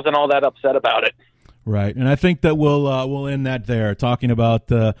really wasn't all that upset about it. Right, and I think that we'll end that there, talking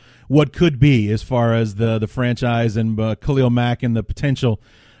about what could be as far as the franchise and Khalil Mack and the potential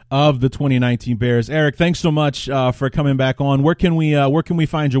of the 2019 Bears. Eric, thanks so much for coming back on. Where can we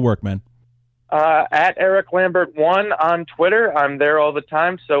find your work, man? At Eric Lambert 1 on Twitter. I'm there all the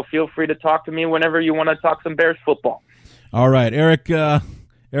time, so feel free to talk to me whenever you want to talk some Bears football. All right, Eric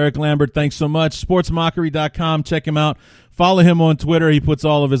Lambert, thanks so much. SportsMockery.com, check him out. Follow him on Twitter. He puts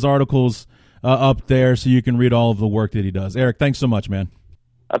all of his articles up there so you can read all of the work that he does. Eric, thanks so much, man.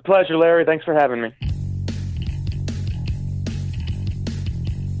 A pleasure, Larry. Thanks for having me.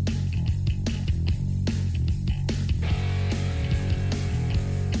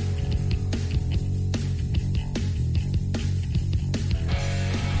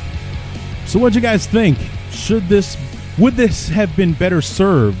 So what'd you guys think? Would this have been better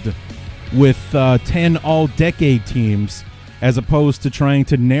served with 10 all-decade teams as opposed to trying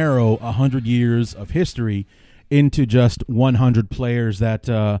to narrow 100 years of history into just 100 players that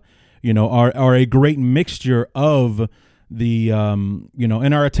are a great mixture of the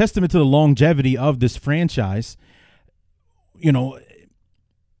and are a testament to the longevity of this franchise?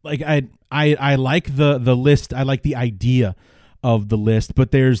 Like I like the list. I like the idea of the list,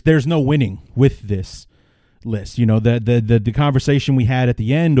 but there's no winning with this list. The conversation we had at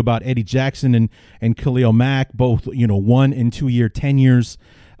the end about Eddie Jackson and Khalil Mack, both 1 and 2 year tenures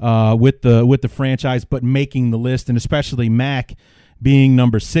with the franchise, but making the list, and especially Mack being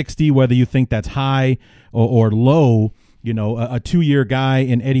number 60, whether you think that's high or low. A 2-year guy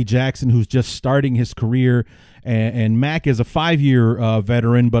in Eddie Jackson who's just starting his career, and Mack is a 5-year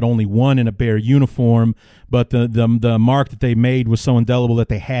veteran, but only 1 in a Bear uniform. But the mark that they made was so indelible that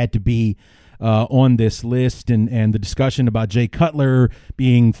they had to be on this list, and the discussion about Jay Cutler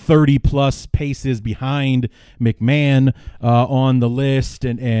being 30-plus paces behind McMahon on the list,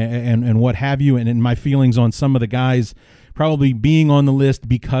 and what have you, and my feelings on some of the guys probably being on the list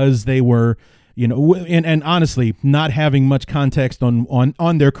because they were, and honestly, not having much context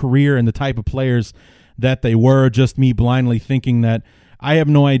on their career and the type of players that they were, just me blindly thinking that I have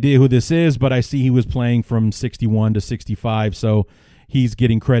no idea who this is, but I see he was playing from 61 to 65, so he's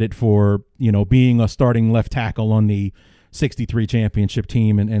getting credit for, being a starting left tackle on the 63 championship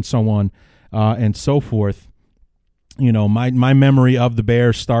team and so on and so forth. My memory of the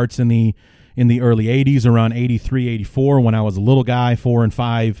Bears starts in the early 80s, around 83, 84, when I was a little guy, 4 and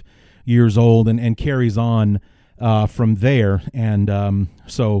 5 years old, and carries on from there. And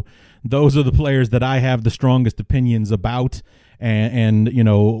so those are the players that I have the strongest opinions about, and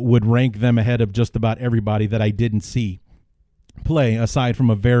would rank them ahead of just about everybody that I didn't see play, aside from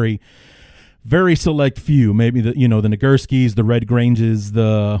a very, very select few. Maybe the Nagurskis, the Red Granges,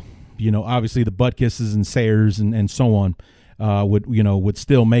 obviously the Butkusses and Sayers and so on would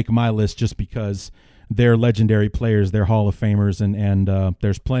still make my list just because they're legendary players, they're Hall of Famers, and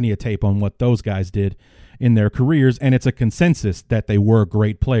there's plenty of tape on what those guys did in their careers, and it's a consensus that they were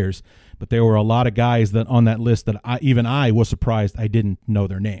great players. But there were a lot of guys that on that list that I was surprised I didn't know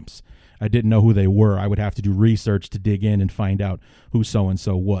their names. I didn't know who they were. I would have to do research to dig in and find out who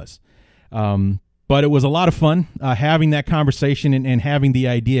so-and-so was. But it was a lot of fun having that conversation and having the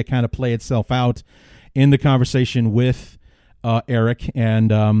idea kind of play itself out in the conversation with Eric.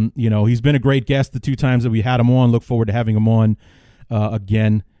 And, he's been a great guest the 2 times that we had him on. Look forward to having him on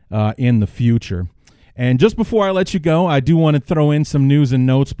again in the future. And just before I let you go, I do want to throw in some news and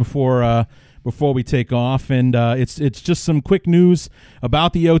notes before we take off. And it's just some quick news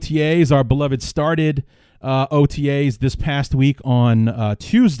about the OTAs. Our beloved started OTAs this past week on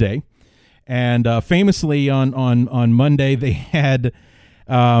Tuesday. And famously on Monday, they had,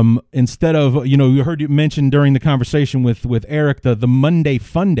 instead of, you heard you mention during the conversation with Eric, the Monday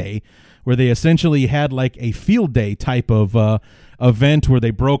Fun Day, where they essentially had like a field day type of event where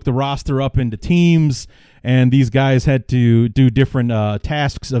they broke the roster up into teams, and these guys had to do different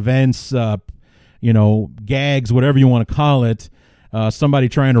tasks, events, gags, whatever you want to call it, somebody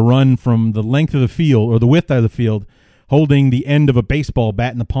trying to run from the length of the field or the width of the field, holding the end of a baseball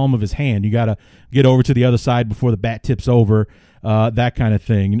bat in the palm of his hand. You got to get over to the other side before the bat tips over, that kind of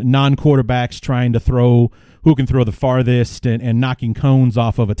thing. Non-quarterbacks trying to throw who can throw the farthest and knocking cones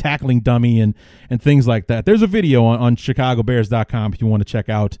off of a tackling dummy and things like that. There's a video on ChicagoBears.com if you want to check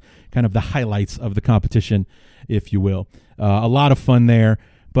out kind of the highlights of the competition, if you will. A lot of fun there.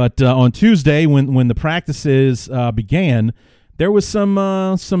 But on Tuesday, when the practices began, there was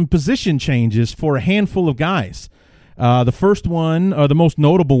some position changes for a handful of guys. The first one, or the most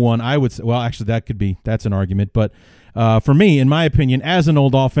notable one, I would say, well, actually, that's an argument. But for me, in my opinion, as an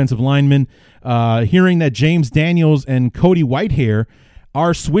old offensive lineman, hearing that James Daniels and Cody Whitehair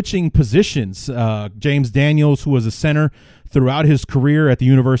are switching positions. James Daniels, who was a center throughout his career at the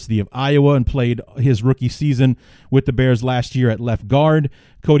University of Iowa and played his rookie season with the Bears last year at left guard.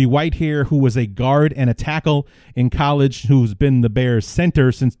 Cody Whitehair, who was a guard and a tackle in college, who's been the Bears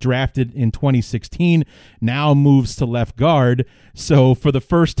center since drafted in 2016, now moves to left guard. So for the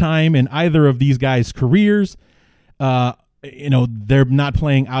first time in either of these guys' careers, they're not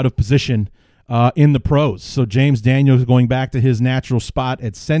playing out of position in the pros. So James Daniels going back to his natural spot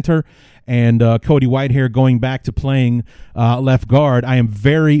at center, and Cody Whitehair going back to playing left guard. I am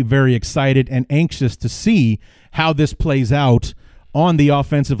very, very excited and anxious to see how this plays out on the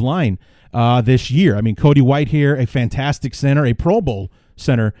offensive line this year. I mean, Cody Whitehair, a fantastic center, a Pro Bowl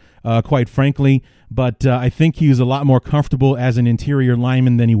center, quite frankly, but I think he's a lot more comfortable as an interior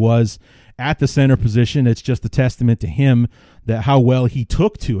lineman than he was at the center position. It's just a testament to him that how well he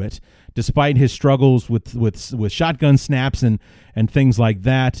took to it, despite his struggles with shotgun snaps and things like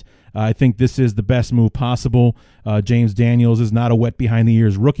that. I think this is the best move possible. James Daniels is not a wet behind the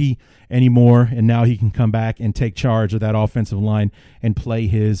ears rookie anymore, and now he can come back and take charge of that offensive line and play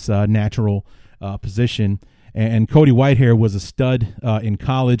his natural position. And Cody Whitehair was a stud in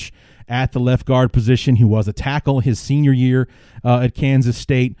college at the left guard position. He was a tackle his senior year at Kansas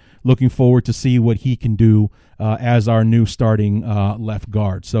State. Looking forward to see what he can do as our new starting left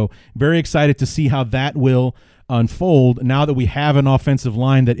guard. So very excited to see how that will unfold now that we have an offensive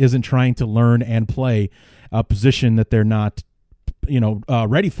line that isn't trying to learn and play a position that they're not,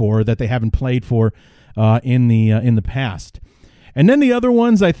 ready for, that they haven't played for in the past. And then the other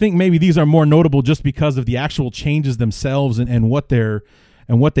ones, I think maybe these are more notable just because of the actual changes themselves and what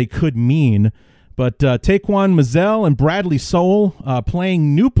they could mean. But Taquan Mizzell and Bradley Soul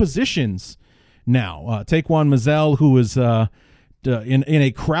playing new positions now. Taquan Mizzell, who is in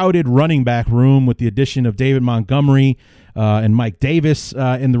a crowded running back room with the addition of David Montgomery and Mike Davis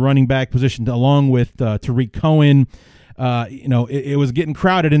in the running back position, along with Tariq Cohen. It was getting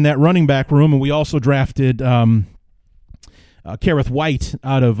crowded in that running back room, and we also drafted Kerrith White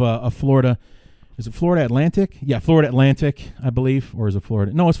out of Florida. Is it Florida Atlantic? Yeah, Florida Atlantic, I believe. Or is it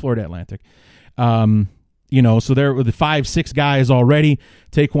Florida? No, it's Florida Atlantic. So there were the 5-6 guys already.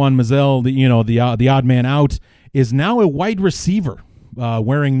 Taquan Mizzell, the odd man out, is now a wide receiver,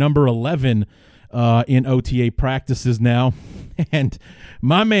 wearing number 11 in OTA practices now. And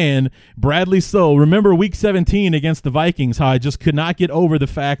my man, Bradley Soul, remember Week 17 against the Vikings, how I just could not get over the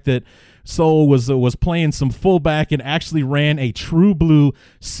fact that Soul was playing some fullback and actually ran a true blue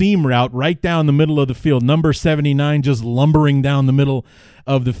seam route right down the middle of the field. Number 79 just lumbering down the middle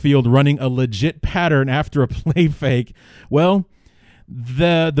of the field, running a legit pattern after a play fake. Well,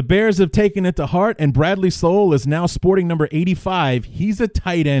 the Bears have taken it to heart, and Bradley Soul is now sporting number 85. He's a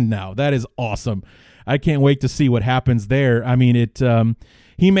tight end now. That is awesome. I can't wait to see what happens there. I mean,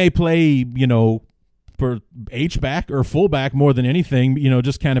 he may play, for H-back or fullback more than anything,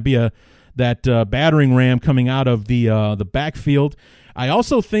 just kind of be that battering ram coming out of the backfield. I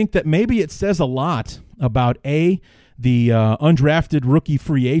also think that maybe it says a lot about the undrafted rookie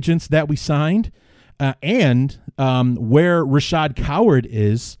free agents that we signed, and where Rashad Coward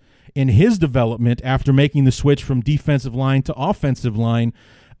is in his development after making the switch from defensive line to offensive line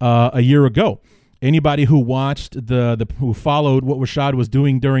a year ago. Anybody who watched who followed what Rashad was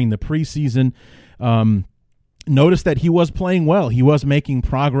doing during the preseason noticed that he was playing well. He was making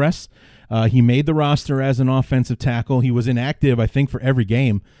progress. He made the roster as an offensive tackle. He was inactive, I think, for every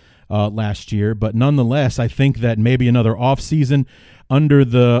game last year. But nonetheless, I think that maybe another offseason under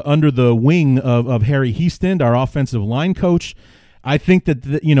the wing of Harry Heastand, our offensive line coach, I think that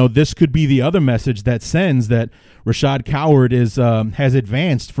this could be the other message that sends that Rashad Coward has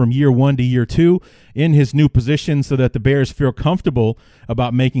advanced from year 1 to year 2 in his new position, so that the Bears feel comfortable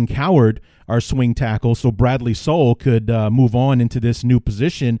about making Coward our swing tackle, so Bradley Soul could move on into this new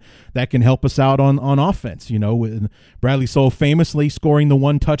position that can help us out on offense. With Bradley Soul famously scoring the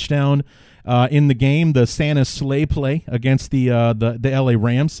 1 touchdown in the game, the Santa sleigh play against the LA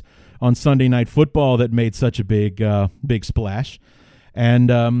Rams on Sunday Night Football that made such a big splash. And,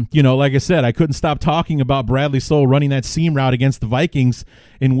 like I said, I couldn't stop talking about Bradley Soul running that seam route against the Vikings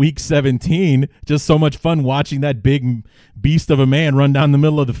in Week 17. Just so much fun watching that big beast of a man run down the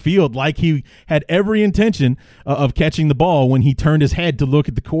middle of the field like he had every intention of catching the ball when he turned his head to look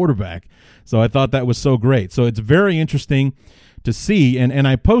at the quarterback. So I thought that was so great. So it's very interesting to see. And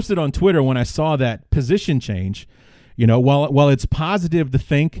I posted on Twitter when I saw that position change. While it's positive to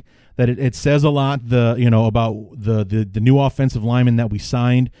think that it says a lot about the new offensive lineman that we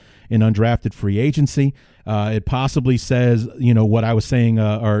signed in undrafted free agency. It possibly says what I was saying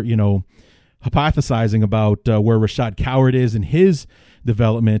or hypothesizing about where Rashad Coward is in his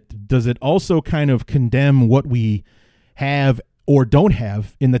development. Does it also kind of condemn what we have or don't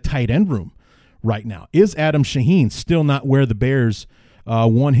have in the tight end room right now? Is Adam Shaheen still not where the Bears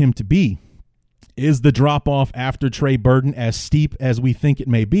want him to be? Is the drop-off after Trey Burton as steep as we think it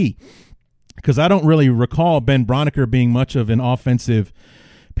may be? Because I don't really recall Ben Broniker being much of an offensive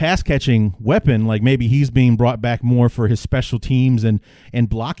pass-catching weapon. Like maybe he's being brought back more for his special teams and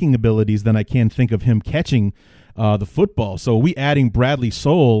blocking abilities than I can think of him catching the football. So are we adding Bradley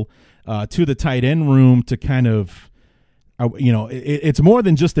Soul to the tight end room to kind of it's more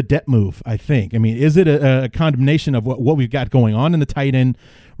than just a depth move, I think. I mean, is it a condemnation of what we've got going on in the tight end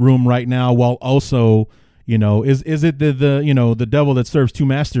room right now, while also, is it the devil that serves two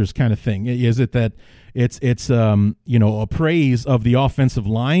masters kind of thing? Is it that it's a praise of the offensive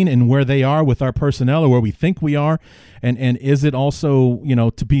line and where they are with our personnel or where we think we are, and is it also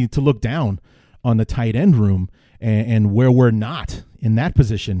to look down on the tight end room and where we're not in that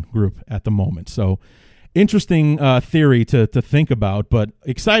position group at the moment? So interesting theory to think about, but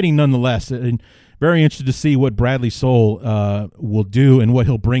exciting nonetheless. And very interested to see what Bradley Soul will do and what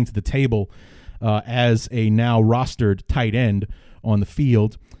he'll bring to the table as a now rostered tight end on the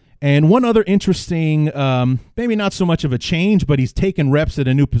field. And one other interesting, maybe not so much of a change, but he's taken reps at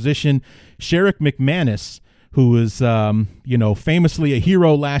a new position. Sherrick McManus, who was, famously a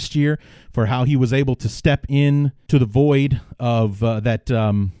hero last year for how he was able to step in to the void of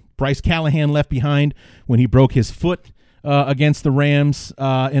that Bryce Callahan left behind when he broke his foot against the Rams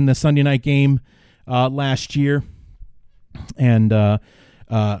in the Sunday night game last year. And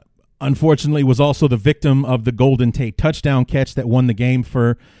unfortunately was also the victim of the Golden Tate touchdown catch that won the game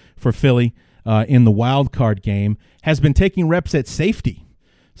for Philly in the wild card game. Has been taking reps at safety.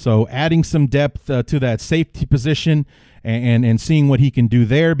 So adding some depth to that safety position and seeing what he can do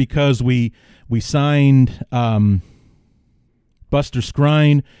there, because we signed Buster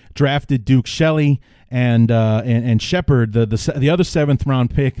Skrine, drafted Duke Shelley, and Shepard, the other 7th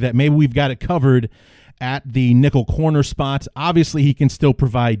round pick, that maybe we've got it covered at the nickel corner spot. Obviously, he can still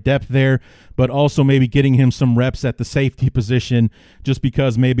provide depth there, but also maybe getting him some reps at the safety position, just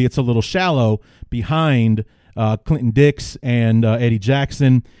because maybe it's a little shallow behind Clinton Dix and Eddie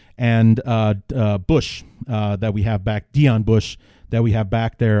Jackson and Bush that we have back, Deion Bush that we have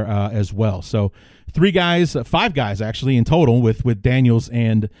back there as well. So 5 guys actually in total with Daniels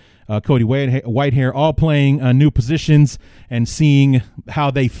and Cody Whitehair all playing new positions and seeing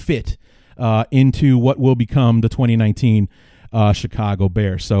how they fit into what will become the 2019 Chicago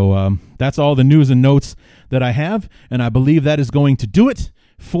Bears. So that's all the news and notes that I have, and I believe that is going to do it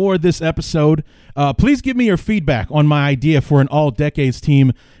for this episode. Please give me your feedback on my idea for an all-decades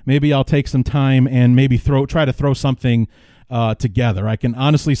team. Maybe I'll take some time and maybe try to throw something together. I can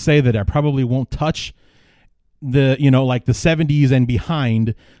honestly say that I probably won't touch the 70s and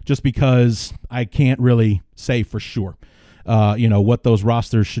behind, just because I can't really say for sure what those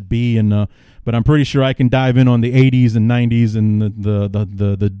rosters should be, and but I'm pretty sure I can dive in on the 80s and 90s and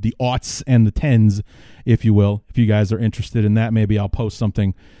the aughts and the 10s, if you will. If you guys are interested in that, maybe I'll post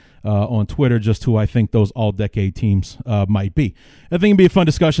something on Twitter just who I think those all-decade teams might be. I think it'd be a fun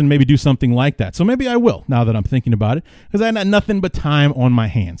discussion, maybe do something like that. So maybe I will, now that I'm thinking about it, because I got nothing but time on my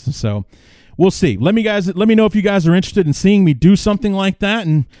hands. So we'll see. Let me know if you guys are interested in seeing me do something like that,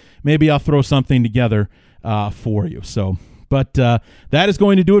 and maybe I'll throw something together for you. So, but that is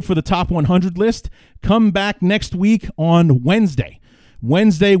going to do it for the top 100 list. Come back next week on Wednesday.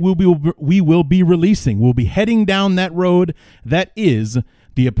 We will be releasing. We'll be heading down that road that is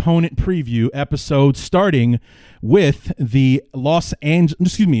the opponent preview episode, starting with the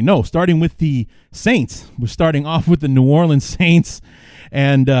starting with the Saints. We're starting off with the New Orleans Saints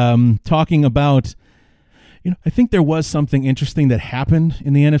and talking about, I think there was something interesting that happened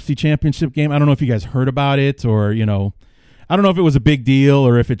in the NFC Championship game. I don't know if you guys heard about it, or, I don't know if it was a big deal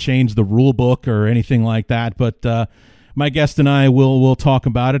or if it changed the rule book or anything like that, but my guest and I will talk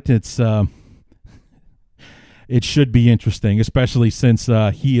about it. It should be interesting, especially since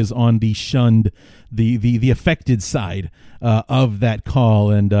he is on the shunned, the affected side of that call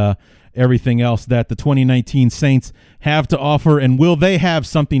and everything else that the 2019 Saints have to offer, and will they have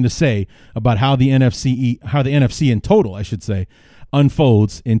something to say about how the NFC in total, I should say,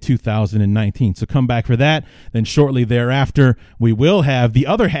 unfolds in 2019. So come back for that. Then shortly thereafter, we will have the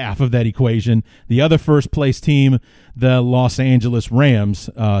other half of that equation, the other first place team, the Los Angeles Rams,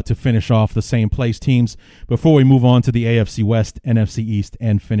 to finish off the same place teams before we move on to the AFC West, NFC East,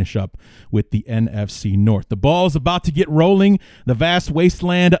 and finish up with the NFC North. The ball is about to get rolling. The vast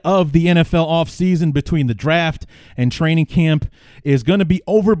wasteland of the NFL offseason between the draft and training camp is going to be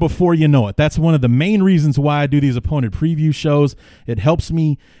over before you know it. That's one of the main reasons why I do these opponent preview shows. It helps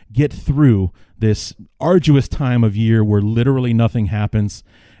me get through this arduous time of year where literally nothing happens.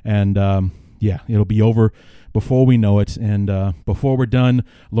 And it'll be over before we know it. And before we're done,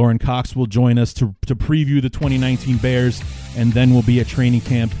 Lauren Cox will join us to preview the 2019 Bears, and then we'll be at training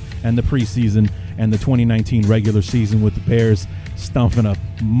camp and the preseason and the 2019 regular season with the Bears stumping a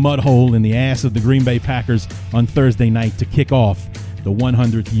mud hole in the ass of the Green Bay Packers on Thursday night to kick off the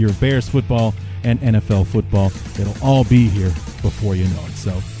 100th year of Bears football and NFL football. It'll all be here before you know it.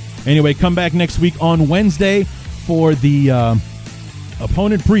 So anyway, come back next week on Wednesday for the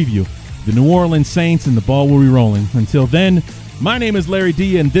opponent preview, the New Orleans Saints, and the ball will be rolling. Until then, my name is Larry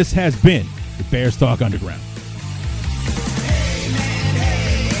D, and this has been the Bears Talk Underground.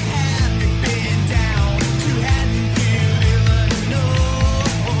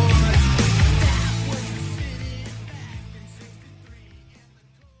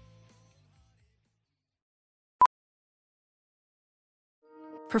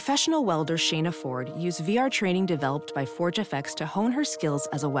 Professional welder Shayna Ford used VR training developed by ForgeFX to hone her skills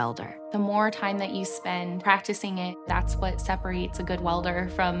as a welder. The more time that you spend practicing it, that's what separates a good welder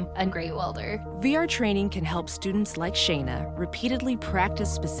from a great welder. VR training can help students like Shayna repeatedly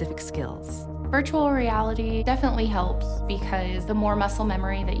practice specific skills. Virtual reality definitely helps because the more muscle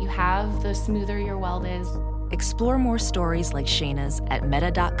memory that you have, the smoother your weld is. Explore more stories like Shayna's at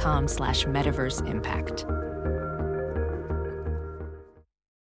meta.com/metaverseimpact.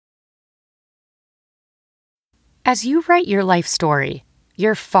 As you write your life story,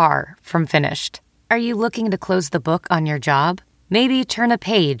 you're far from finished. Are you looking to close the book on your job? Maybe turn a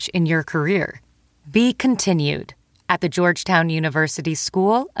page in your career? Be continued at the Georgetown University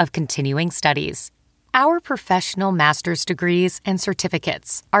School of Continuing Studies. Our professional master's degrees and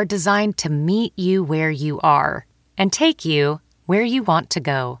certificates are designed to meet you where you are and take you where you want to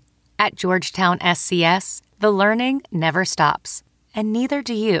go. At Georgetown SCS, the learning never stops, and neither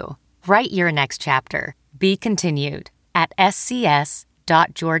do you. Write your next chapter. Be continued at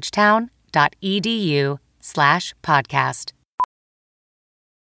scs.georgetown.edu/podcast.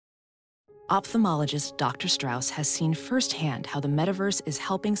 Ophthalmologist Dr. Strauss has seen firsthand how the metaverse is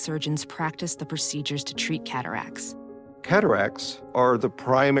helping surgeons practice the procedures to treat cataracts. Cataracts are the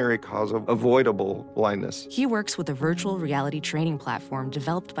primary cause of avoidable blindness. He works with a virtual reality training platform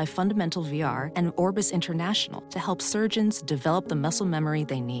developed by Fundamental VR and Orbis International to help surgeons develop the muscle memory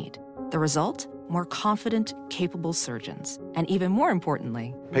they need. The result? More confident, capable surgeons. And even more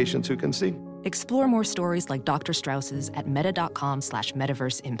importantly, patients who can see. Explore more stories like Dr. Strauss's at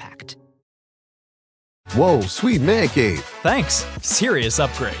meta.com/metaverseimpact. Whoa, sweet man cave. Thanks. Serious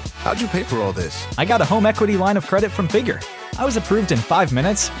upgrade. How'd you pay for all this? I got a home equity line of credit from Figure. I was approved in 5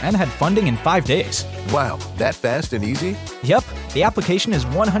 minutes and had funding in 5 days. Wow, that fast and easy? Yep, the application is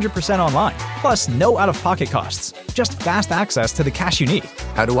 100% online, plus no out-of-pocket costs. Just fast access to the cash you need.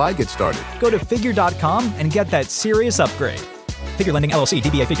 How do I get started? Go to Figure.com and get that serious upgrade. Figure Lending LLC,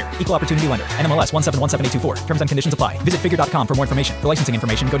 DBA Figure, Equal Opportunity Lender, NMLS 1717824. Terms and conditions apply. Visit Figure.com for more information. For licensing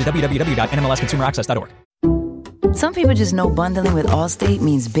information, go to www.nmlsconsumeraccess.org. Some people just know bundling with Allstate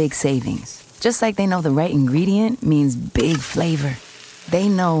means big savings. Just like they know the right ingredient means big flavor. They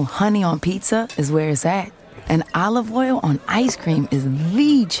know honey on pizza is where it's at. And olive oil on ice cream is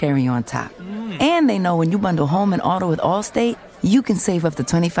the cherry on top. And they know when you bundle home and auto with Allstate, you can save up to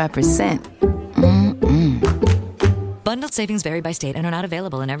 25%. Bundled savings vary by state and are not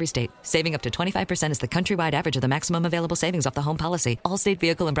available in every state. Saving up to 25% is the countrywide average of the maximum available savings off the home policy. Allstate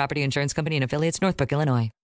Vehicle and Property Insurance Company and Affiliates, Northbrook, Illinois.